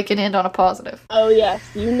Pitt so we can end on a positive. Oh yes,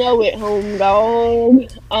 you know it, home dog.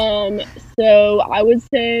 So I would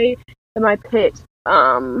say that my Pitt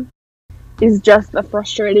is just the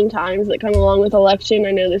frustrating times that come along with election.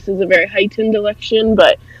 I know this is a very heightened election,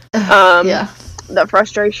 but the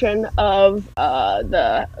frustration of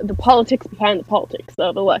the politics behind the politics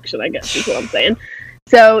of election, I guess is what I'm saying.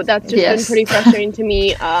 So that's just been pretty frustrating to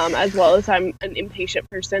me, as well as I'm an impatient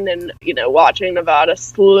person, and watching Nevada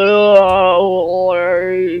slowly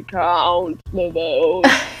count the votes.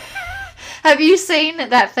 Have you seen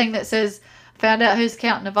that thing that says "Found out who's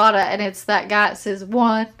counting Nevada," and it's that guy that says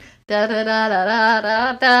 1, da da da da da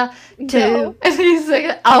da da 2, no. And he's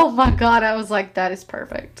like, oh my god! I was like, that is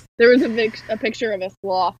perfect. There was a picture of a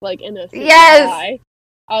sloth like in a eye.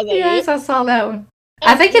 I was like, yes, I saw that one.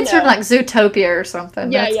 I think it's from like Zootopia or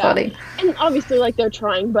something. Yeah, that's funny. And obviously, like they're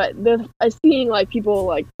trying, but seeing like people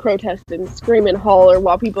like protest and scream and holler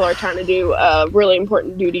while people are trying to do a really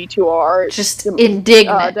important duty to our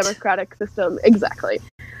indignant democratic system. Exactly.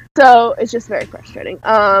 So it's just very frustrating.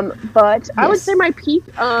 But I would say my peak.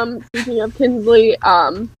 Speaking of Kinsley,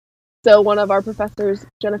 so one of our professors,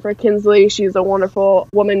 Jennifer Kinsley, she's a wonderful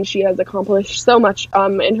woman. She has accomplished so much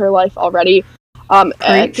in her life already.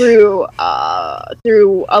 Through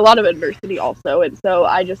a lot of adversity also, and so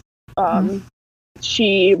I just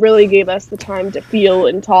she really gave us the time to feel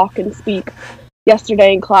and talk and speak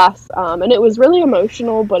yesterday in class, and it was really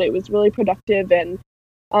emotional, but it was really productive, and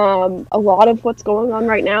a lot of what's going on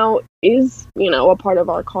right now is a part of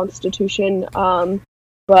our Constitution,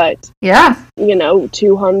 but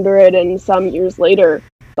 200 and some years later,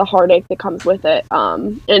 the heartache that comes with it,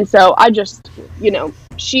 and so I just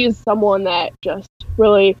she's someone that just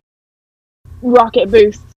really rocket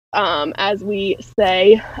boosts, as we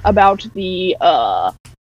say about the oh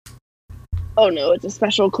no, it's a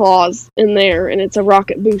special clause in there, and it's a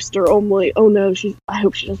rocket booster only. Oh no, I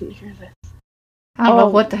hope she doesn't hear this. I don't know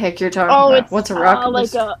what the heck you're talking about. What's a rocket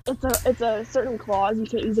booster? It's a certain clause. You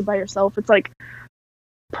can't use it by yourself. It's like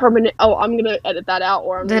permanent. Oh, I'm gonna edit that out,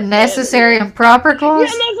 or the necessary and proper clause.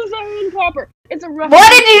 Yeah, necessary and proper. It's a rocket. What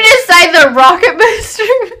did you just say? The rocket booster?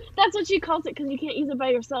 That's what she calls it, because you can't use it by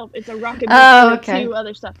yourself. It's a rocket booster to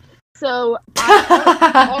other stuff. So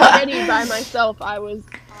already by myself, I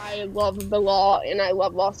love the law and I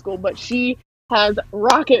love law school, but she has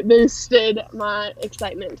rocket boosted my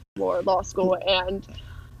excitement for law school, and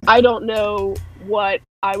I don't know what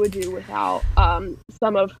I would do without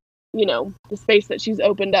some of the space that she's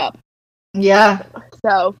opened up Yeah.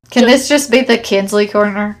 So Can this just be the Kinsley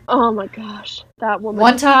corner? Oh my gosh, that woman.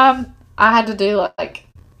 One time I had to do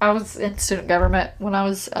I was in student government when I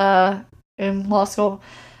was in law school,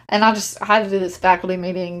 and I had to do this faculty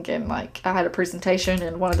meeting, and I had a presentation,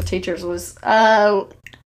 and one of the teachers was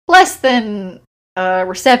less than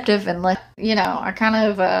receptive, and I kind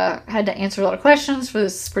of had to answer a lot of questions for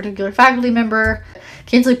this particular faculty member.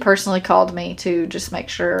 Kinsley personally called me to just make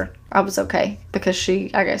sure I was okay, because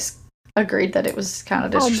she, I guess, agreed that it was kind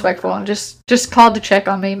of disrespectful, and just called to check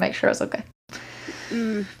on me, make sure I was okay.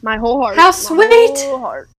 My whole heart. How sweet! Whole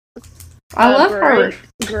heart. I love her.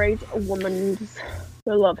 Great woman.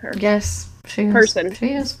 I love her. Yes, she is. Person.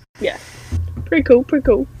 She is. Yeah. Pretty cool.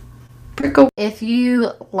 If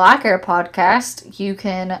you like our podcast, you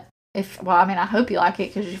can. I hope you like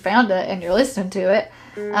it because you found it and you're listening to it.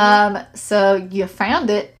 So you found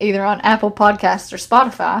it either on Apple Podcasts or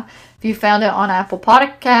Spotify. If you found it on Apple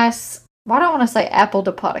Podcasts, why do I want to say Apple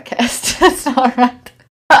to Podcast? That's not right.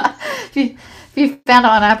 If you found it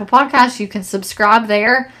on Apple Podcasts, you can subscribe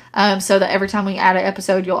there, so that every time we add an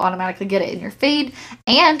episode, you'll automatically get it in your feed.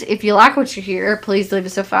 And if you like what you hear, please leave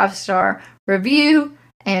us a 5-star review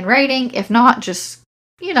and rating. If not, just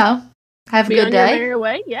have a good day. Your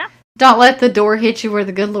way, yeah. Don't let the door hit you where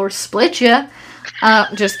the good Lord split you.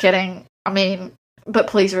 Just kidding. I mean, but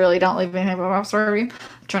please really don't leave any 5-star review.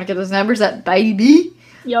 I'm trying to get those numbers up, baby.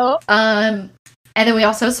 Yup. And then we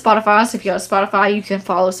also have Spotify, so if you go to Spotify, you can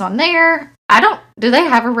follow us on there. Do they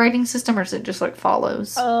have a rating system, or is it just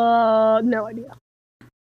follows? No idea.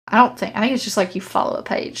 I think it's just you follow a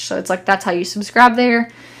page, so it's that's how you subscribe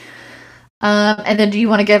there. And then do you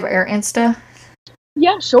want to give our Insta?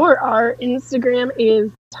 Yeah, sure. Our Instagram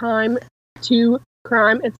is Time to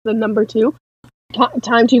Crime. It's the number 2.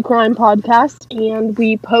 Time to Crime podcast, and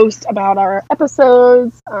we post about our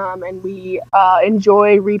episodes, and we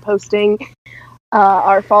enjoy reposting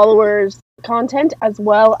our followers' content as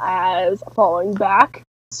well as following back.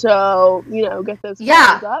 So, get those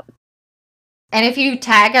follows up. And if you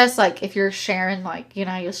tag us, if you're sharing,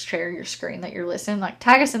 you'll share your screen that you're listening,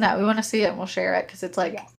 tag us in that. We want to see it and we'll share it, because it's I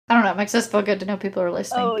don't know, it makes us feel good to know people are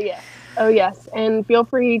listening. Oh, yes. And feel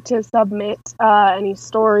free to submit any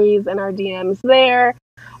stories in our DMs there.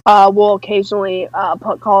 We'll occasionally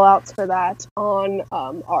put call-outs for that on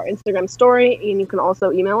our Instagram story, and you can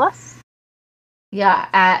also email us. Yeah,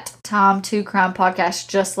 at Time to Crime Podcast,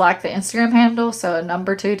 just like the Instagram handle. So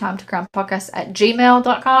number 2, Time to Crime Podcast at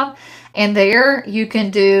gmail.com. And there you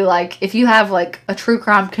can do, if you have, a true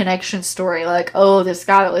crime connection story, this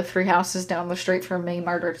guy that lived 3 houses down the street from me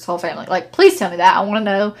murdered his whole family. Please tell me that. I want to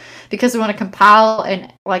know, because we want to compile,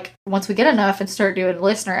 and, once we get enough and start doing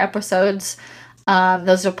listener episodes,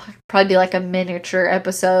 those will probably be a miniature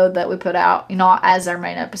episode that we put out, not as our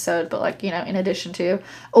main episode, but in addition to,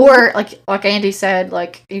 or like Andy said,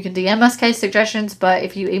 you can DM us case suggestions, but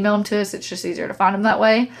if you email them to us, it's just easier to find them that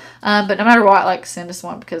way. But no matter what, send us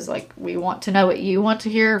one, because we want to know what you want to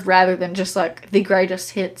hear, rather than just the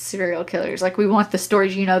greatest hit serial killers. We want the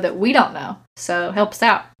stories that we don't know. So help us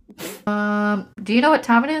out. Do you know what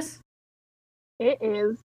time it is? It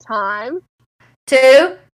is time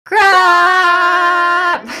to crime.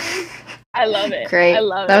 I love it. Great. I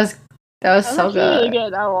love it. That was so good. Really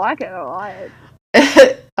good. I like it.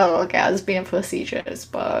 Oh, okay. I was being facetious,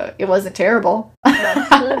 but it wasn't terrible.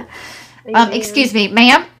 Excuse me,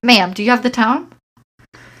 ma'am. Do you have the time?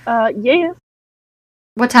 Yes.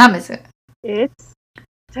 What time is it? It's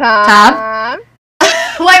time.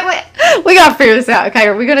 Wait. We gotta figure this out. Okay,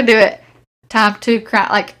 are we gonna do it time to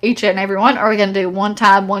crime, each and every one, or are we gonna do one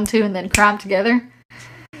time, 1, 2, and then crime together?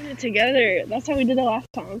 Together. That's how we did it last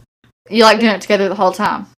time. You like doing it together the whole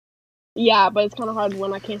time? Yeah, but it's kind of hard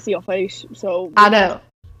when I can't see your face. So I know.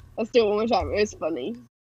 Let's do it one more time. It's funny.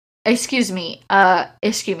 Excuse me,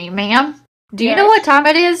 ma'am. Do you know what time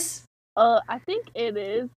it is? I think it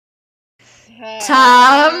is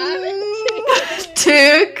time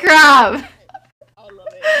to crime. I love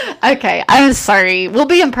it. Okay, I'm sorry. We'll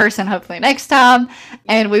be in person hopefully next time,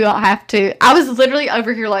 and we won't have to. I was literally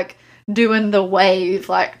over here doing the wave,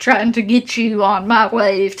 trying to get you on my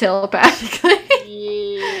wave telepathically.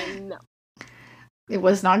 No. It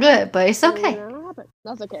was not good, but it's okay.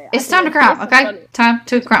 That's okay. It's time to crime, okay? Time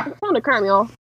to crime. It's time to crime, y'all.